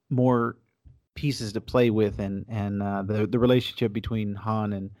more pieces to play with, and the relationship between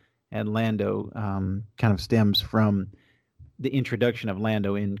Han and Lando kind of stems from the introduction of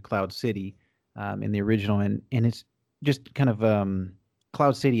Lando in Cloud City in the original, and it's just kind of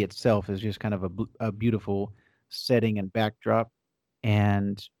Cloud City itself is just kind of a beautiful setting and backdrop,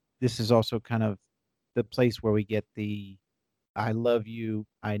 and this is also kind of the place where we get the "I love you,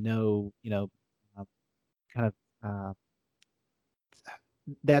 I know," kind of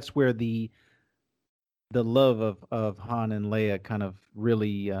that's where the love of Han and Leia kind of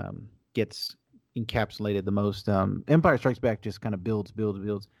really gets encapsulated the most. Empire Strikes Back just kind of builds,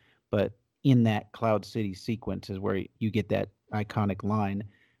 but in that Cloud City sequence is where you get that iconic line,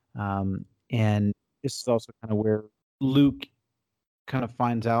 and this is also kind of where Luke kind of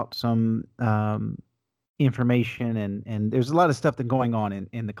finds out some information, and there's a lot of stuff that's going on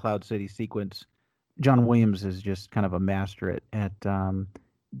in the Cloud City sequence. John Williams is just kind of a master at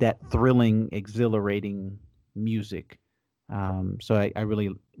that thrilling, exhilarating music. So I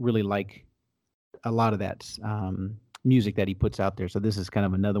really like a lot of that music that he puts out there. So this is kind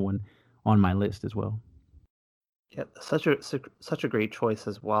of another one on my list as well. Yeah, such a great choice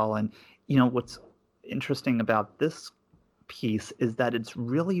as well. And what's interesting about this piece is that it's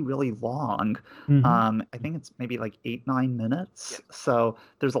really, really long. Mm-hmm. I think it's maybe like 8-9 minutes. Yeah. So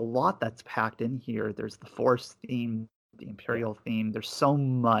there's a lot that's packed in here. There's the Force theme, the Imperial theme. There's so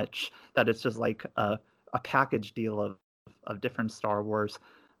much that it's just like a package deal of different Star Wars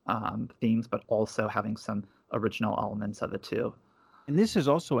themes, but also having some original elements of it too. And this is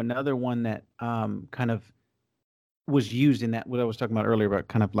also another one that kind of was used in that, what I was talking about earlier, about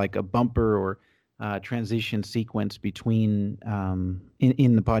kind of like a bumper or transition sequence between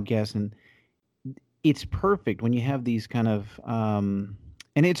in the podcast. And it's perfect when you have these kind of and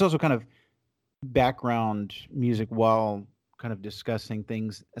it's also kind of background music while kind of discussing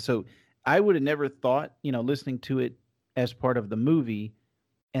things. So I would have never thought, listening to it as part of the movie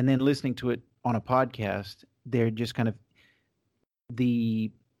and then listening to it on a podcast, they're just kind of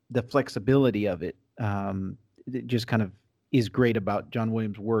the flexibility of it, it just kind of is great about John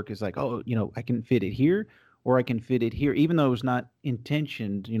Williams' work. Is like, oh, I can fit it here or I can fit it here, even though it was not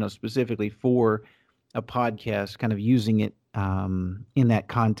intentioned, specifically for a podcast, kind of using it in that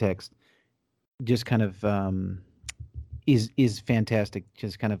context, just kind of is fantastic.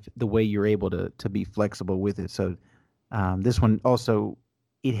 Just kind of the way you're able to be flexible with it. So this one also,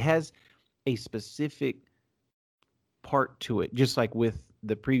 it has a specific part to it, just like with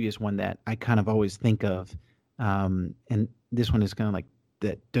the previous one that I kind of always think of, and this one is kind of like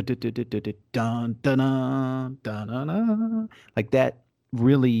that dun dun dun, like that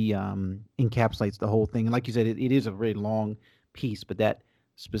really encapsulates the whole thing. And like you said, it is a very long piece, but that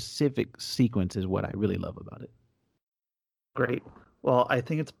specific sequence is what I really love about it. Great. Well, I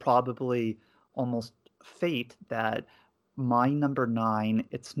think it's probably almost fate that my number 9,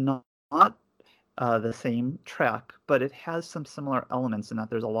 it's not the same track, but it has some similar elements in that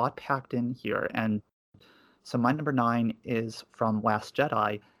there's a lot packed in here. And so my number 9 is from Last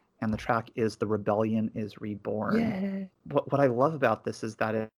Jedi, and the track is "The Rebellion is Reborn." Yeah. What I love about this is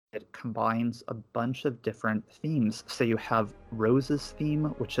that it combines a bunch of different themes. So you have Rose's theme,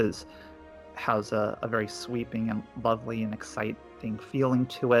 which has a very sweeping and lovely and exciting feeling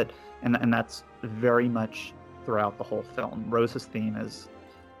to it, and that's very much throughout the whole film. Rose's theme is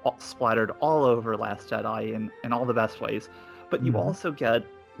splattered all over Last Jedi in all the best ways, but you also get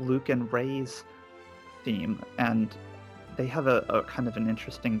Luke and Rey's theme, and they have a kind of an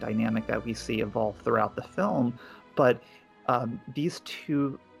interesting dynamic that we see evolve throughout the film. But these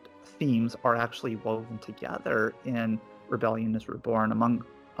two themes are actually woven together in Rebellion is Reborn, among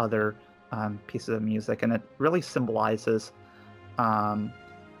other pieces of music, and it really symbolizes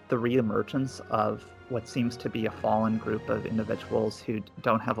the reemergence of what seems to be a fallen group of individuals who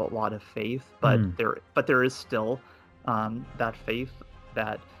don't have a lot of faith, but there is still that faith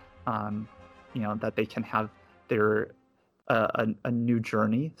that that they can have their a new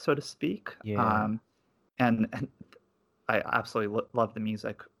journey, so to speak. And I absolutely love the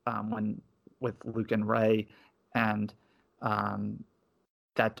music when with Luke and Rey, and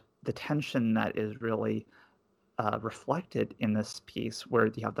that the tension that is really reflected in this piece, where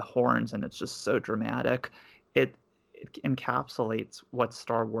you have the horns and it's just so dramatic. It encapsulates what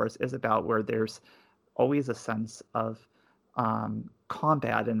Star Wars is about, where there's always a sense of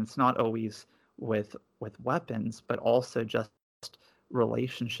combat, and it's not always with weapons, but also just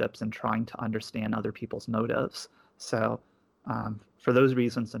relationships and trying to understand other people's motives. So for those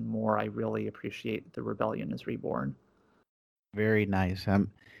reasons and more, I really appreciate The Rebellion is Reborn. Very nice.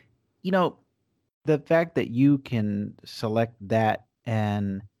 The fact that you can select that,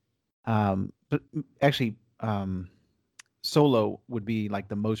 and but actually Solo would be like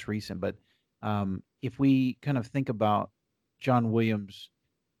the most recent, but if we kind of think about John Williams,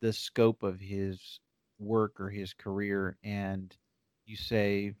 the scope of his work or his career, and you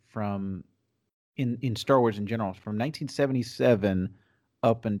say from in Star Wars in general, from 1977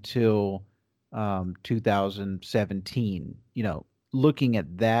 up until 2017, looking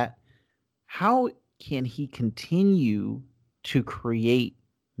at that, how can he continue to create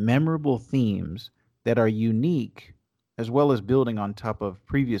memorable themes that are unique, as well as building on top of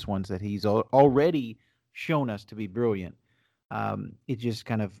previous ones that he's already shown us to be brilliant? It just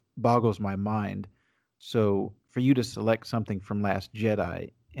kind of boggles my mind. So for you to select something from Last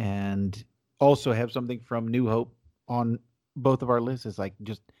Jedi and also have something from New Hope on both of our lists is like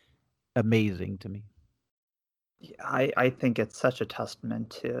just amazing to me. I think it's such a testament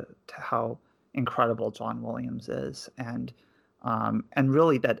to how incredible John Williams is, and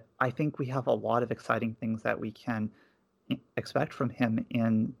really that I think we have a lot of exciting things that we can expect from him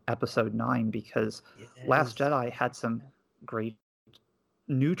in Episode 9, because Last Jedi had some great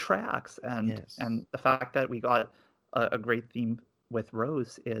new tracks, and the fact that we got a great theme with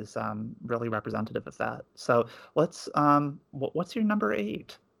Rose is really representative of that. So let's what's your number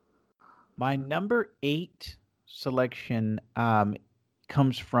 8? My number 8 selection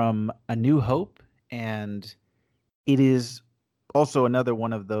comes from A New Hope, and it is also another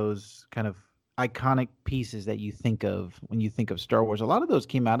one of those kind of iconic pieces that you think of when you think of Star Wars. A lot of those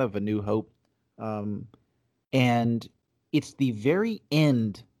came out of A New Hope, and it's the very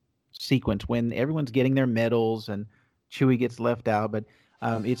end sequence when everyone's getting their medals and Chewie gets left out, but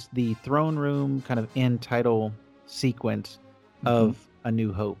it's the throne room kind of end title sequence of A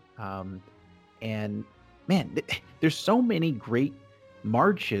New Hope. And man, there's so many great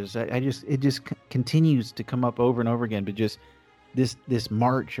marches. It just continues to come up over and over again. But just this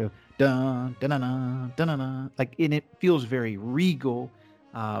march of dun dun dun dun dun dun, like, and it feels very regal.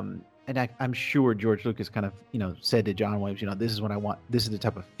 And I'm sure George Lucas kind of said to John Williams, this is what I want. This is the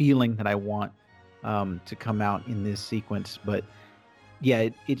type of feeling that I want to come out in this sequence. But yeah,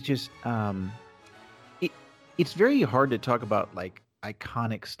 it's just it's very hard to talk about like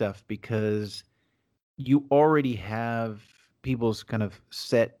iconic stuff, because you already have people's kind of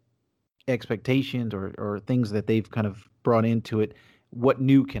set expectations or things that they've kind of brought into it. What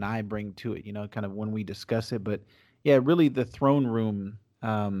new can I bring to it, kind of when we discuss it. But yeah, really the throne room,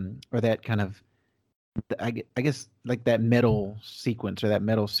 or that kind of, I guess like that medal sequence or that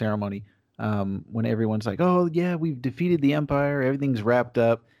medal ceremony, when everyone's like, oh yeah, we've defeated the Empire, everything's wrapped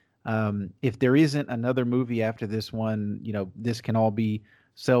up. If there isn't another movie after this one, this can all be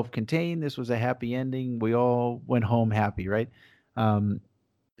self-contained. This was a happy ending. We all went home happy, right?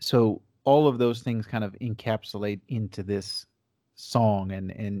 So all of those things kind of encapsulate into this song,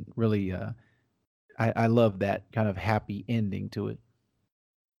 and really, I love that kind of happy ending to it.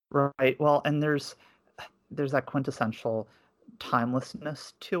 Right. Well, and there's that quintessential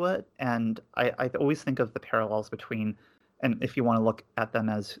timelessness to it, and I always think of the parallels between, and if you want to look at them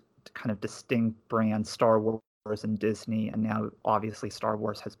as kind of distinct brands, Star Wars and Disney, and now obviously Star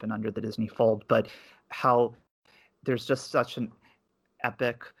Wars has been under the Disney fold, but how there's just such an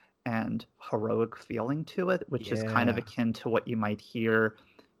epic and heroic feeling to it, which is kind of akin to what you might hear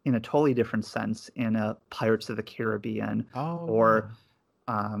in a totally different sense in a Pirates of the Caribbean, or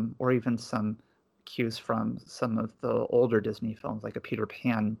even some cues from some of the older Disney films like a Peter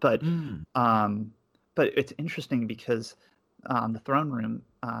Pan. But it's interesting because the throne room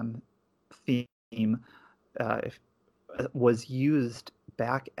theme was used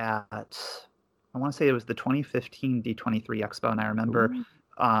back at, I want to say it was the 2015 D23 Expo, and I remember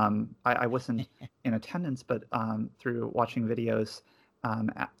I wasn't in attendance, but through watching videos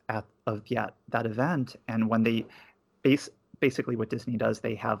of that event, and when they basically what Disney does,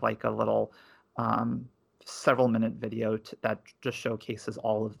 they have like a little several minute video that just showcases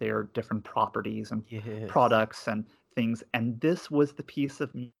all of their different properties and products and things, and this was the piece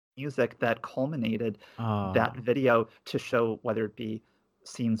of music that culminated that video, to show whether it be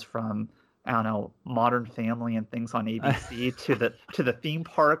scenes from I don't know, Modern Family and things on ABC to the theme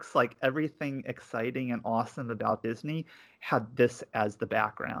parks, like everything exciting and awesome about Disney had this as the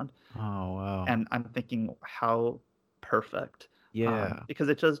background. Oh wow. And I'm thinking how perfect. Yeah. Because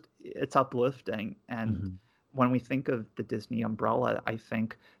it's uplifting. And when we think of the Disney umbrella, I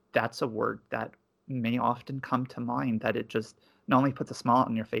think that's a word that may often come to mind, that it just not only puts a smile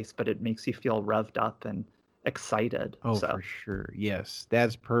on your face, but it makes you feel revved up and excited. Oh, for sure. Yes,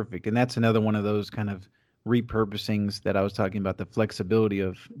 that's perfect. And that's another one of those kind of repurposings that I was talking about, the flexibility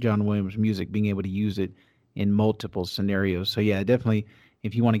of John Williams music, being able to use it in multiple scenarios. So yeah, definitely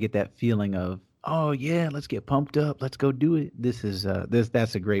if you want to get that feeling of, oh yeah, let's get pumped up, let's go do it.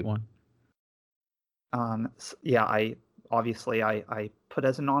 That's a great one. Yeah, I put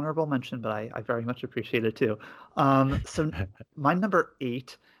as an honorable mention, but I very much appreciate it too. So my number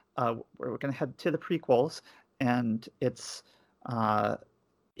 8, we're going to head to the prequels, and it's a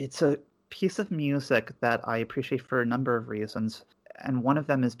piece of music that I appreciate for a number of reasons, and one of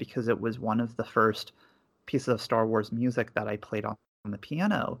them is because it was one of the first pieces of Star Wars music that I played on the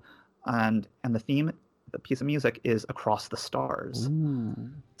piano, and the piece of music is Across the Stars. Ooh.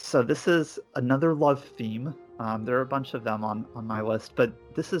 So this is another love theme. There are a bunch of them on my list, but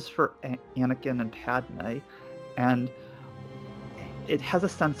this is for Anakin and Padme, and it has a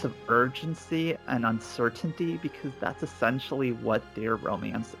sense of urgency and uncertainty because that's essentially what their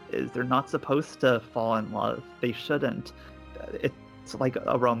romance is. They're not supposed to fall in love. They shouldn't. It's like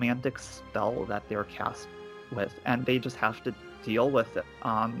a romantic spell that they're cast with, and they just have to deal with it.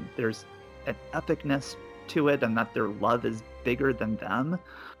 There's an epicness to it, and that their love is bigger than them.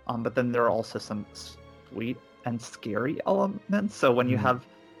 But then there are also some sweet and scary elements. So when you have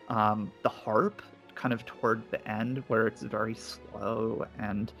the harp kind of toward the end, where it's very slow,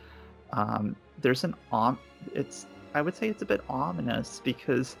 and there's I would say it's a bit ominous,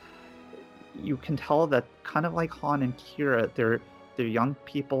 because you can tell that, kind of like Han and Kira, they're young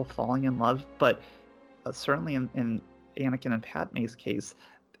people falling in love, but certainly in Anakin and Padme's case,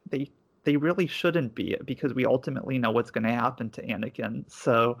 they really shouldn't be, because we ultimately know what's going to happen to Anakin.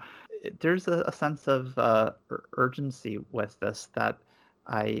 So there's a sense of urgency with this that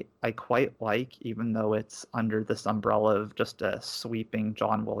I quite like, even though it's under this umbrella of just a sweeping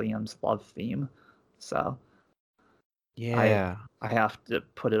John Williams love theme. So yeah, I have to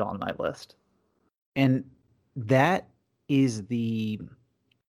put it on my list. And that is the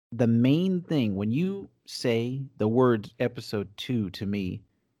main thing. When you say the words episode 2 to me,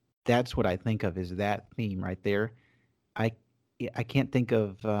 that's what I think of, is that theme right there. I can't think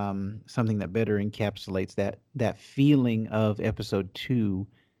of something that better encapsulates that feeling of episode 2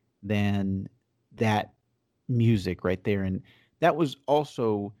 than that music right there. And that was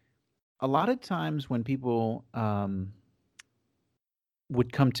also a lot of times when people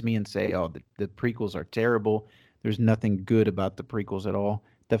would come to me and say, oh, the prequels are terrible, there's nothing good about the prequels at all.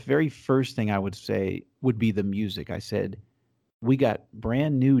 The very first thing I would say would be the music. I said, we got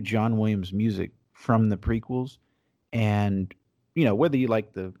brand new John Williams music from the prequels, and whether you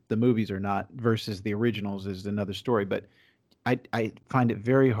like the movies or not versus the originals is another story. But I find it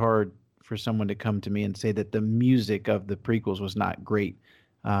very hard for someone to come to me and say that the music of the prequels was not great.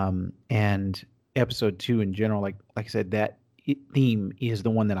 And episode 2 in general, like I said, that theme is the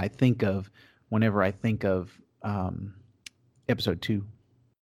one that I think of whenever I think of episode 2.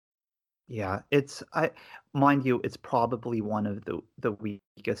 Yeah, mind you, it's probably one of the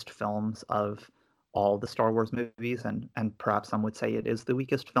weakest films of all the Star Wars movies, and perhaps some would say it is the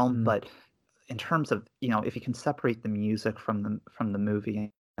weakest film. But in terms of, if you can separate the music from the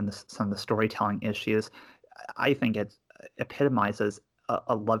movie and some of the storytelling issues, I think it epitomizes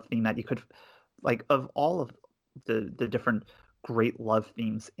a love theme that you could, like, of all of the different great love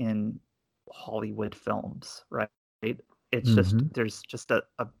themes in Hollywood films, right? It's just, there's just a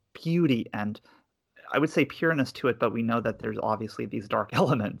beauty and, I would say, pureness to it, but we know that there's obviously these dark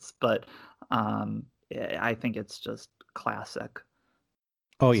elements. But I think it's just classic.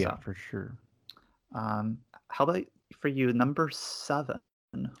 Oh yeah, for sure. How about for you, number 7?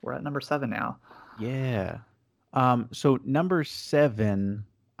 We're at number 7 now. Yeah. So number 7,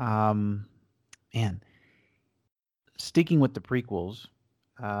 man, sticking with the prequels,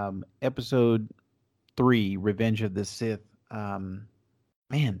 episode 3, Revenge of the Sith. Man,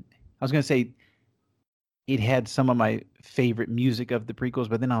 I was gonna say it had some of my favorite music of the prequels,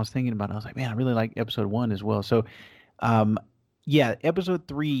 but then I was thinking about it. I was like, man, I really like episode 1 as well. So, yeah, episode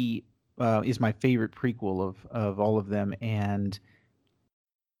 3 is my favorite prequel of all of them. And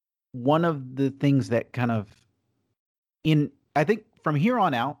one of the things that kind of I think from here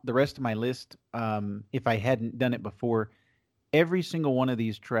on out, the rest of my list, if I hadn't done it before, every single one of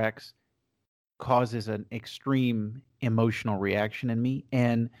these tracks causes an extreme emotional reaction in me.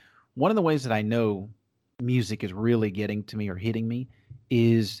 And one of the ways that I know music is really getting to me or hitting me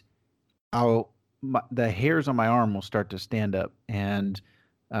is the hairs on my arm will start to stand up, and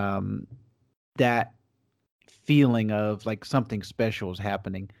um, that feeling of like something special is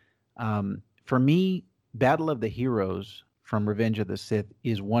happening. For me, Battle of the Heroes from Revenge of the Sith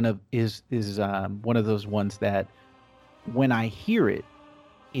is one of those ones that when I hear it,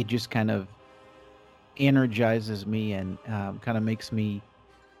 it just kind of energizes me and kind of makes me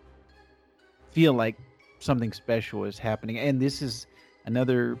feel like something special is happening. And this is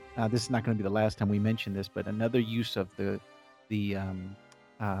another. This is not going to be the last time we mention this, but another use of the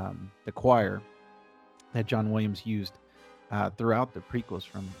choir that John Williams used throughout the prequels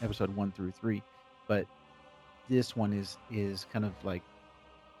from episode 1 through 3. But this one is kind of like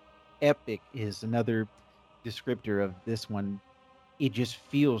epic. Is another descriptor of this one. It just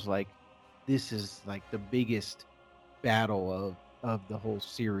feels like this is like the biggest battle of the whole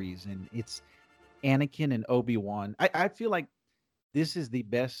series, and it's Anakin and Obi-Wan. I feel like this is the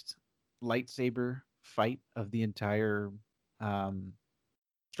best lightsaber fight of the entire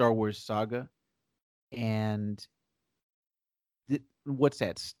Star Wars saga. And what's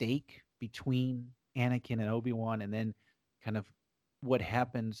at stake between Anakin and Obi-Wan, and then kind of what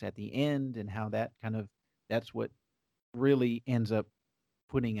happens at the end, and how that's what really ends up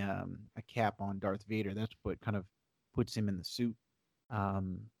putting a cap on Darth Vader. That's what kind of puts him in the suit.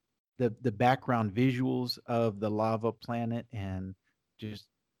 The background visuals of the lava planet and just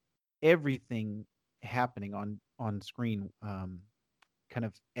everything happening on screen kind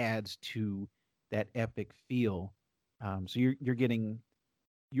of adds to that epic feel. So you're getting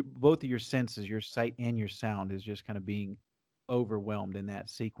both of your senses, your sight and your sound, is just kind of being overwhelmed in that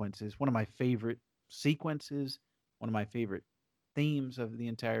sequence. Is one of my favorite sequences, one of my favorite themes of the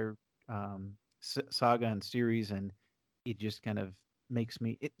entire saga and series, and it just kind of makes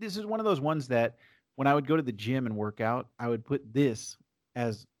me. This is one of those ones that when I would go to the gym and work out, I would put this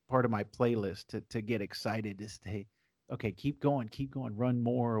as part of my playlist to get excited, to stay, okay, keep going, run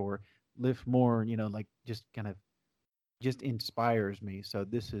more or lift more, like just kind of just inspires me. So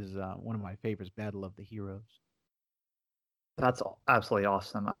this is one of my favorites, Battle of the Heroes. That's absolutely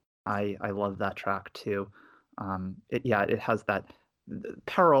awesome. I love that track too. It has that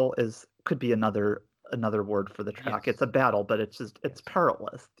peril could be another word for the track. Yes. It's a battle, but it's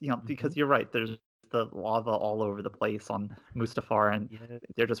perilous, Mm-hmm. because you're right. There's the lava all over the place on Mustafar, and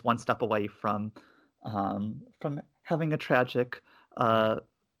they're just one step away from having a tragic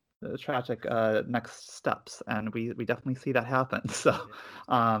next steps, and we definitely see that happen. So,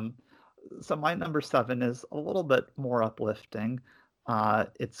 so my number 7 is a little bit more uplifting.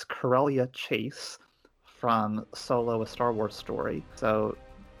 It's Corellia Chase from Solo: A Star Wars Story. So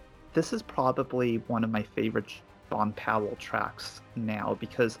this is probably one of my favorite John Powell tracks now,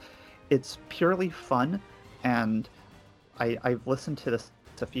 because it's purely fun, and I've listened to this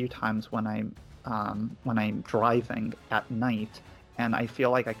a few times when I'm driving at night, and I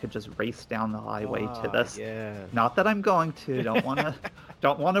feel like I could just race down the highway to this. Yeah. Not that I'm going to. Don't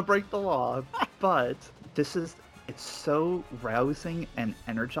want to break the law, but it's so rousing and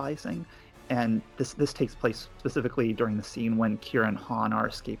energizing. And this takes place specifically during the scene when Kira and Han are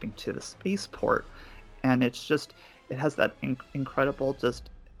escaping to the spaceport, and it has that incredible just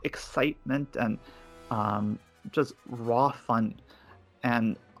excitement and just raw fun.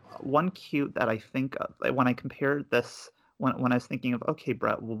 And one cue that I think of when I compared this, when I was thinking of, okay,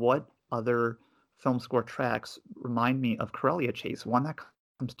 Brett, what other film score tracks remind me of Corellia Chase? One that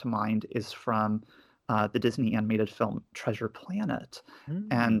comes to mind is from the Disney animated film Treasure Planet.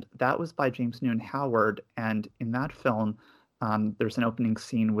 And that was by James Newton Howard. And in that film, there's an opening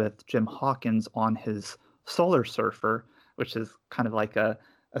scene with Jim Hawkins on his Solar Surfer, which is kind of like a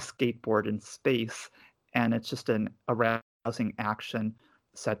skateboard in space. And it's just a rousing action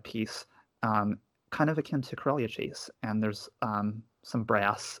set piece, kind of akin to Corellia Chase. And there's some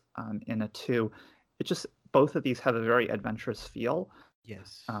brass in it too. Both of these have a very adventurous feel.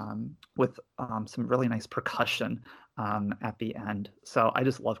 Yes. With some really nice percussion at the end. So I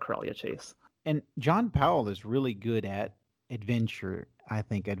just love Corellia Chase. And John Powell is really good at adventure, I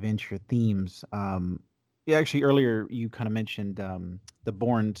think, adventure themes. Actually, earlier you kind of mentioned the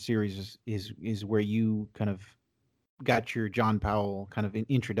Bourne series is where you kind of got your John Powell kind of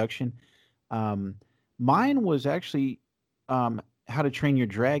introduction. Mine was actually How to Train Your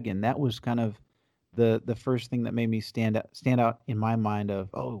Dragon. That was kind of the first thing that made me stand out in my mind of,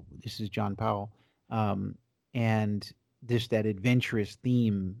 oh, this is John Powell. And just that adventurous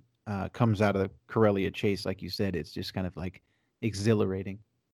theme comes out of the Corellia Chase. Like you said, it's just kind of like exhilarating.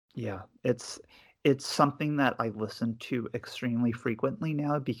 Yeah, it's something that I listen to extremely frequently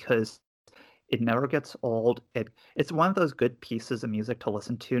now because it never gets old. It's one of those good pieces of music to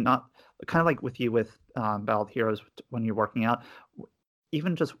listen to, not kind of like with you with Battle of the Heroes when you're working out,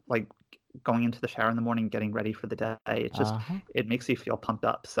 even just like going into the shower in the morning, getting ready for the day. It just it makes you feel pumped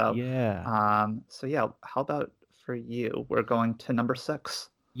up. So so yeah, how about for you? We're going to number 6.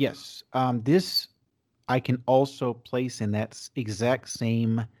 Yes. This I can also place in that exact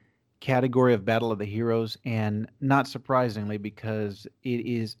same category of Battle of the Heroes, and not surprisingly, because it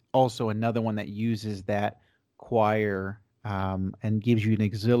is also another one that uses that choir and gives you an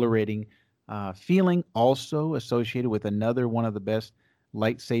exhilarating feeling, also associated with another one of the best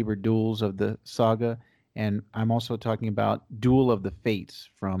lightsaber duels of the saga. And I'm also talking about Duel of the Fates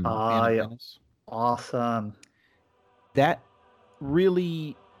from Phantom Menace. Awesome. That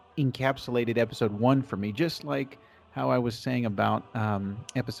really encapsulated episode 1 for me, just like how I was saying about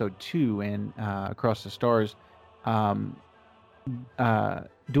episode 2 and Across the Stars. Duel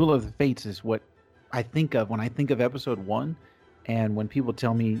of the Fates is what I think of when I think of episode 1. And when people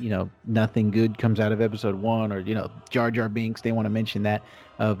tell me, nothing good comes out of episode 1, or, Jar Jar Binks, they want to mention that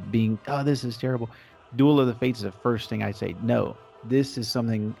of being, oh, this is terrible. Duel of the Fates is the first thing I say. No, this is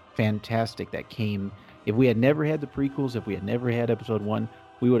something fantastic that came. If we had never had the prequels, if we had never had episode 1,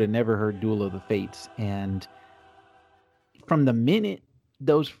 we would have never heard Duel of the Fates. And from the minute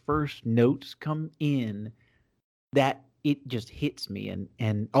those first notes come in, that it just hits me.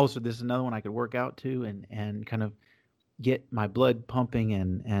 And also, this is another one I could work out to and kind of get my blood pumping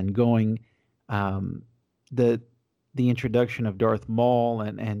and going. The introduction of Darth Maul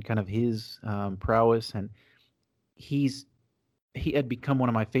and kind of his prowess, and he had become one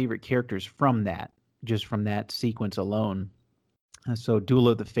of my favorite characters from that, just from that sequence alone. So Duel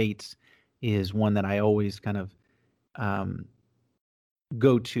of the Fates is one that I always kind of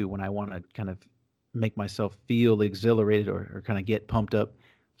go to when I want to kind of make myself feel exhilarated or kind of get pumped up.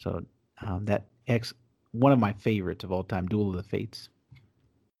 So one of my favorites of all time, Duel of the Fates.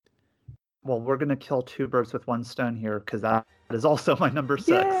 Well, we're going to kill 2 birds with 1 stone here, because that is also my number 6.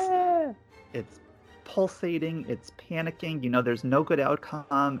 Yeah! It's pulsating, it's panicking, there's no good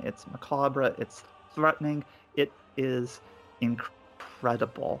outcome, it's macabre, it's threatening, it is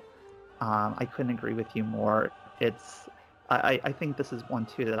incredible. I couldn't agree with you more. I think this is one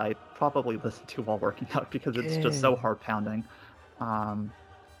too that I probably listen to while working out, because it's just so heart pounding. And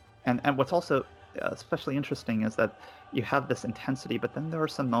what's also especially interesting is that you have this intensity, but then there are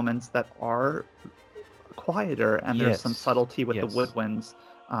some moments that are quieter, and there's some subtlety with the woodwinds,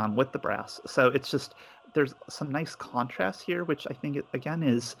 with the brass. So it's just, there's some nice contrast here, which I think again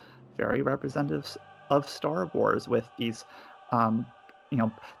is very representative of Star Wars, with these the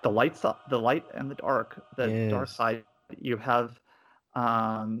light and the dark, dark side. You have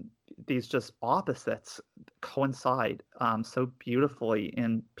these just opposites coincide so beautifully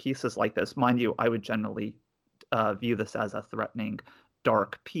in pieces like this. Mind you, I would generally view this as a threatening,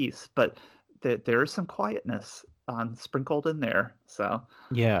 dark piece, but there is some quietness sprinkled in there. So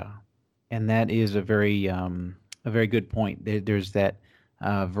yeah, and that is a very good point. There's that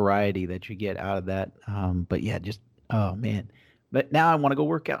variety that you get out of that. But yeah, just oh man. But now I want to go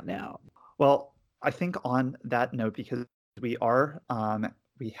work out now. Well, I think on that note, because we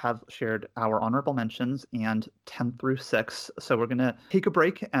have shared our honorable mentions and 10 through 6. So we're going to take a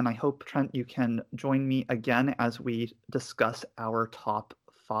break, and I hope, Trent, you can join me again as we discuss our top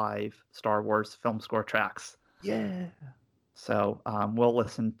 5 Star Wars film score tracks. Yeah. So we'll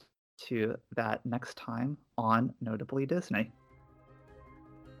listen to that next time on Notably Disney.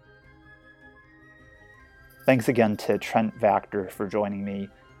 Thanks again to Trent Vactor for joining me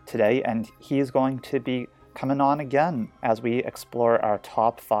today, and he is going to be coming on again as we explore our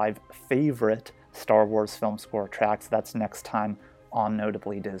top 5 favorite Star Wars film score tracks. That's next time on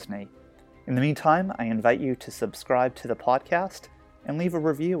Notably Disney. In the meantime, I invite you to subscribe to the podcast and leave a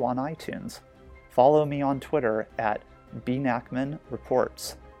review on iTunes. Follow me on Twitter at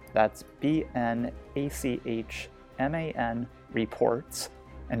bnachman_reports. That's BNACHMAN reports,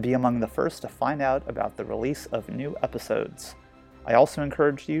 and be among the first to find out about the release of new episodes. I also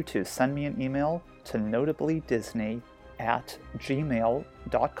encourage you to send me an email to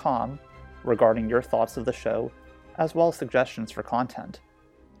notablydisney@gmail.com regarding your thoughts of the show, as well as suggestions for content.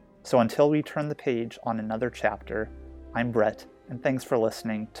 So until we turn the page on another chapter, I'm Brett, and thanks for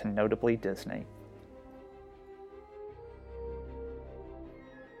listening to Notably Disney.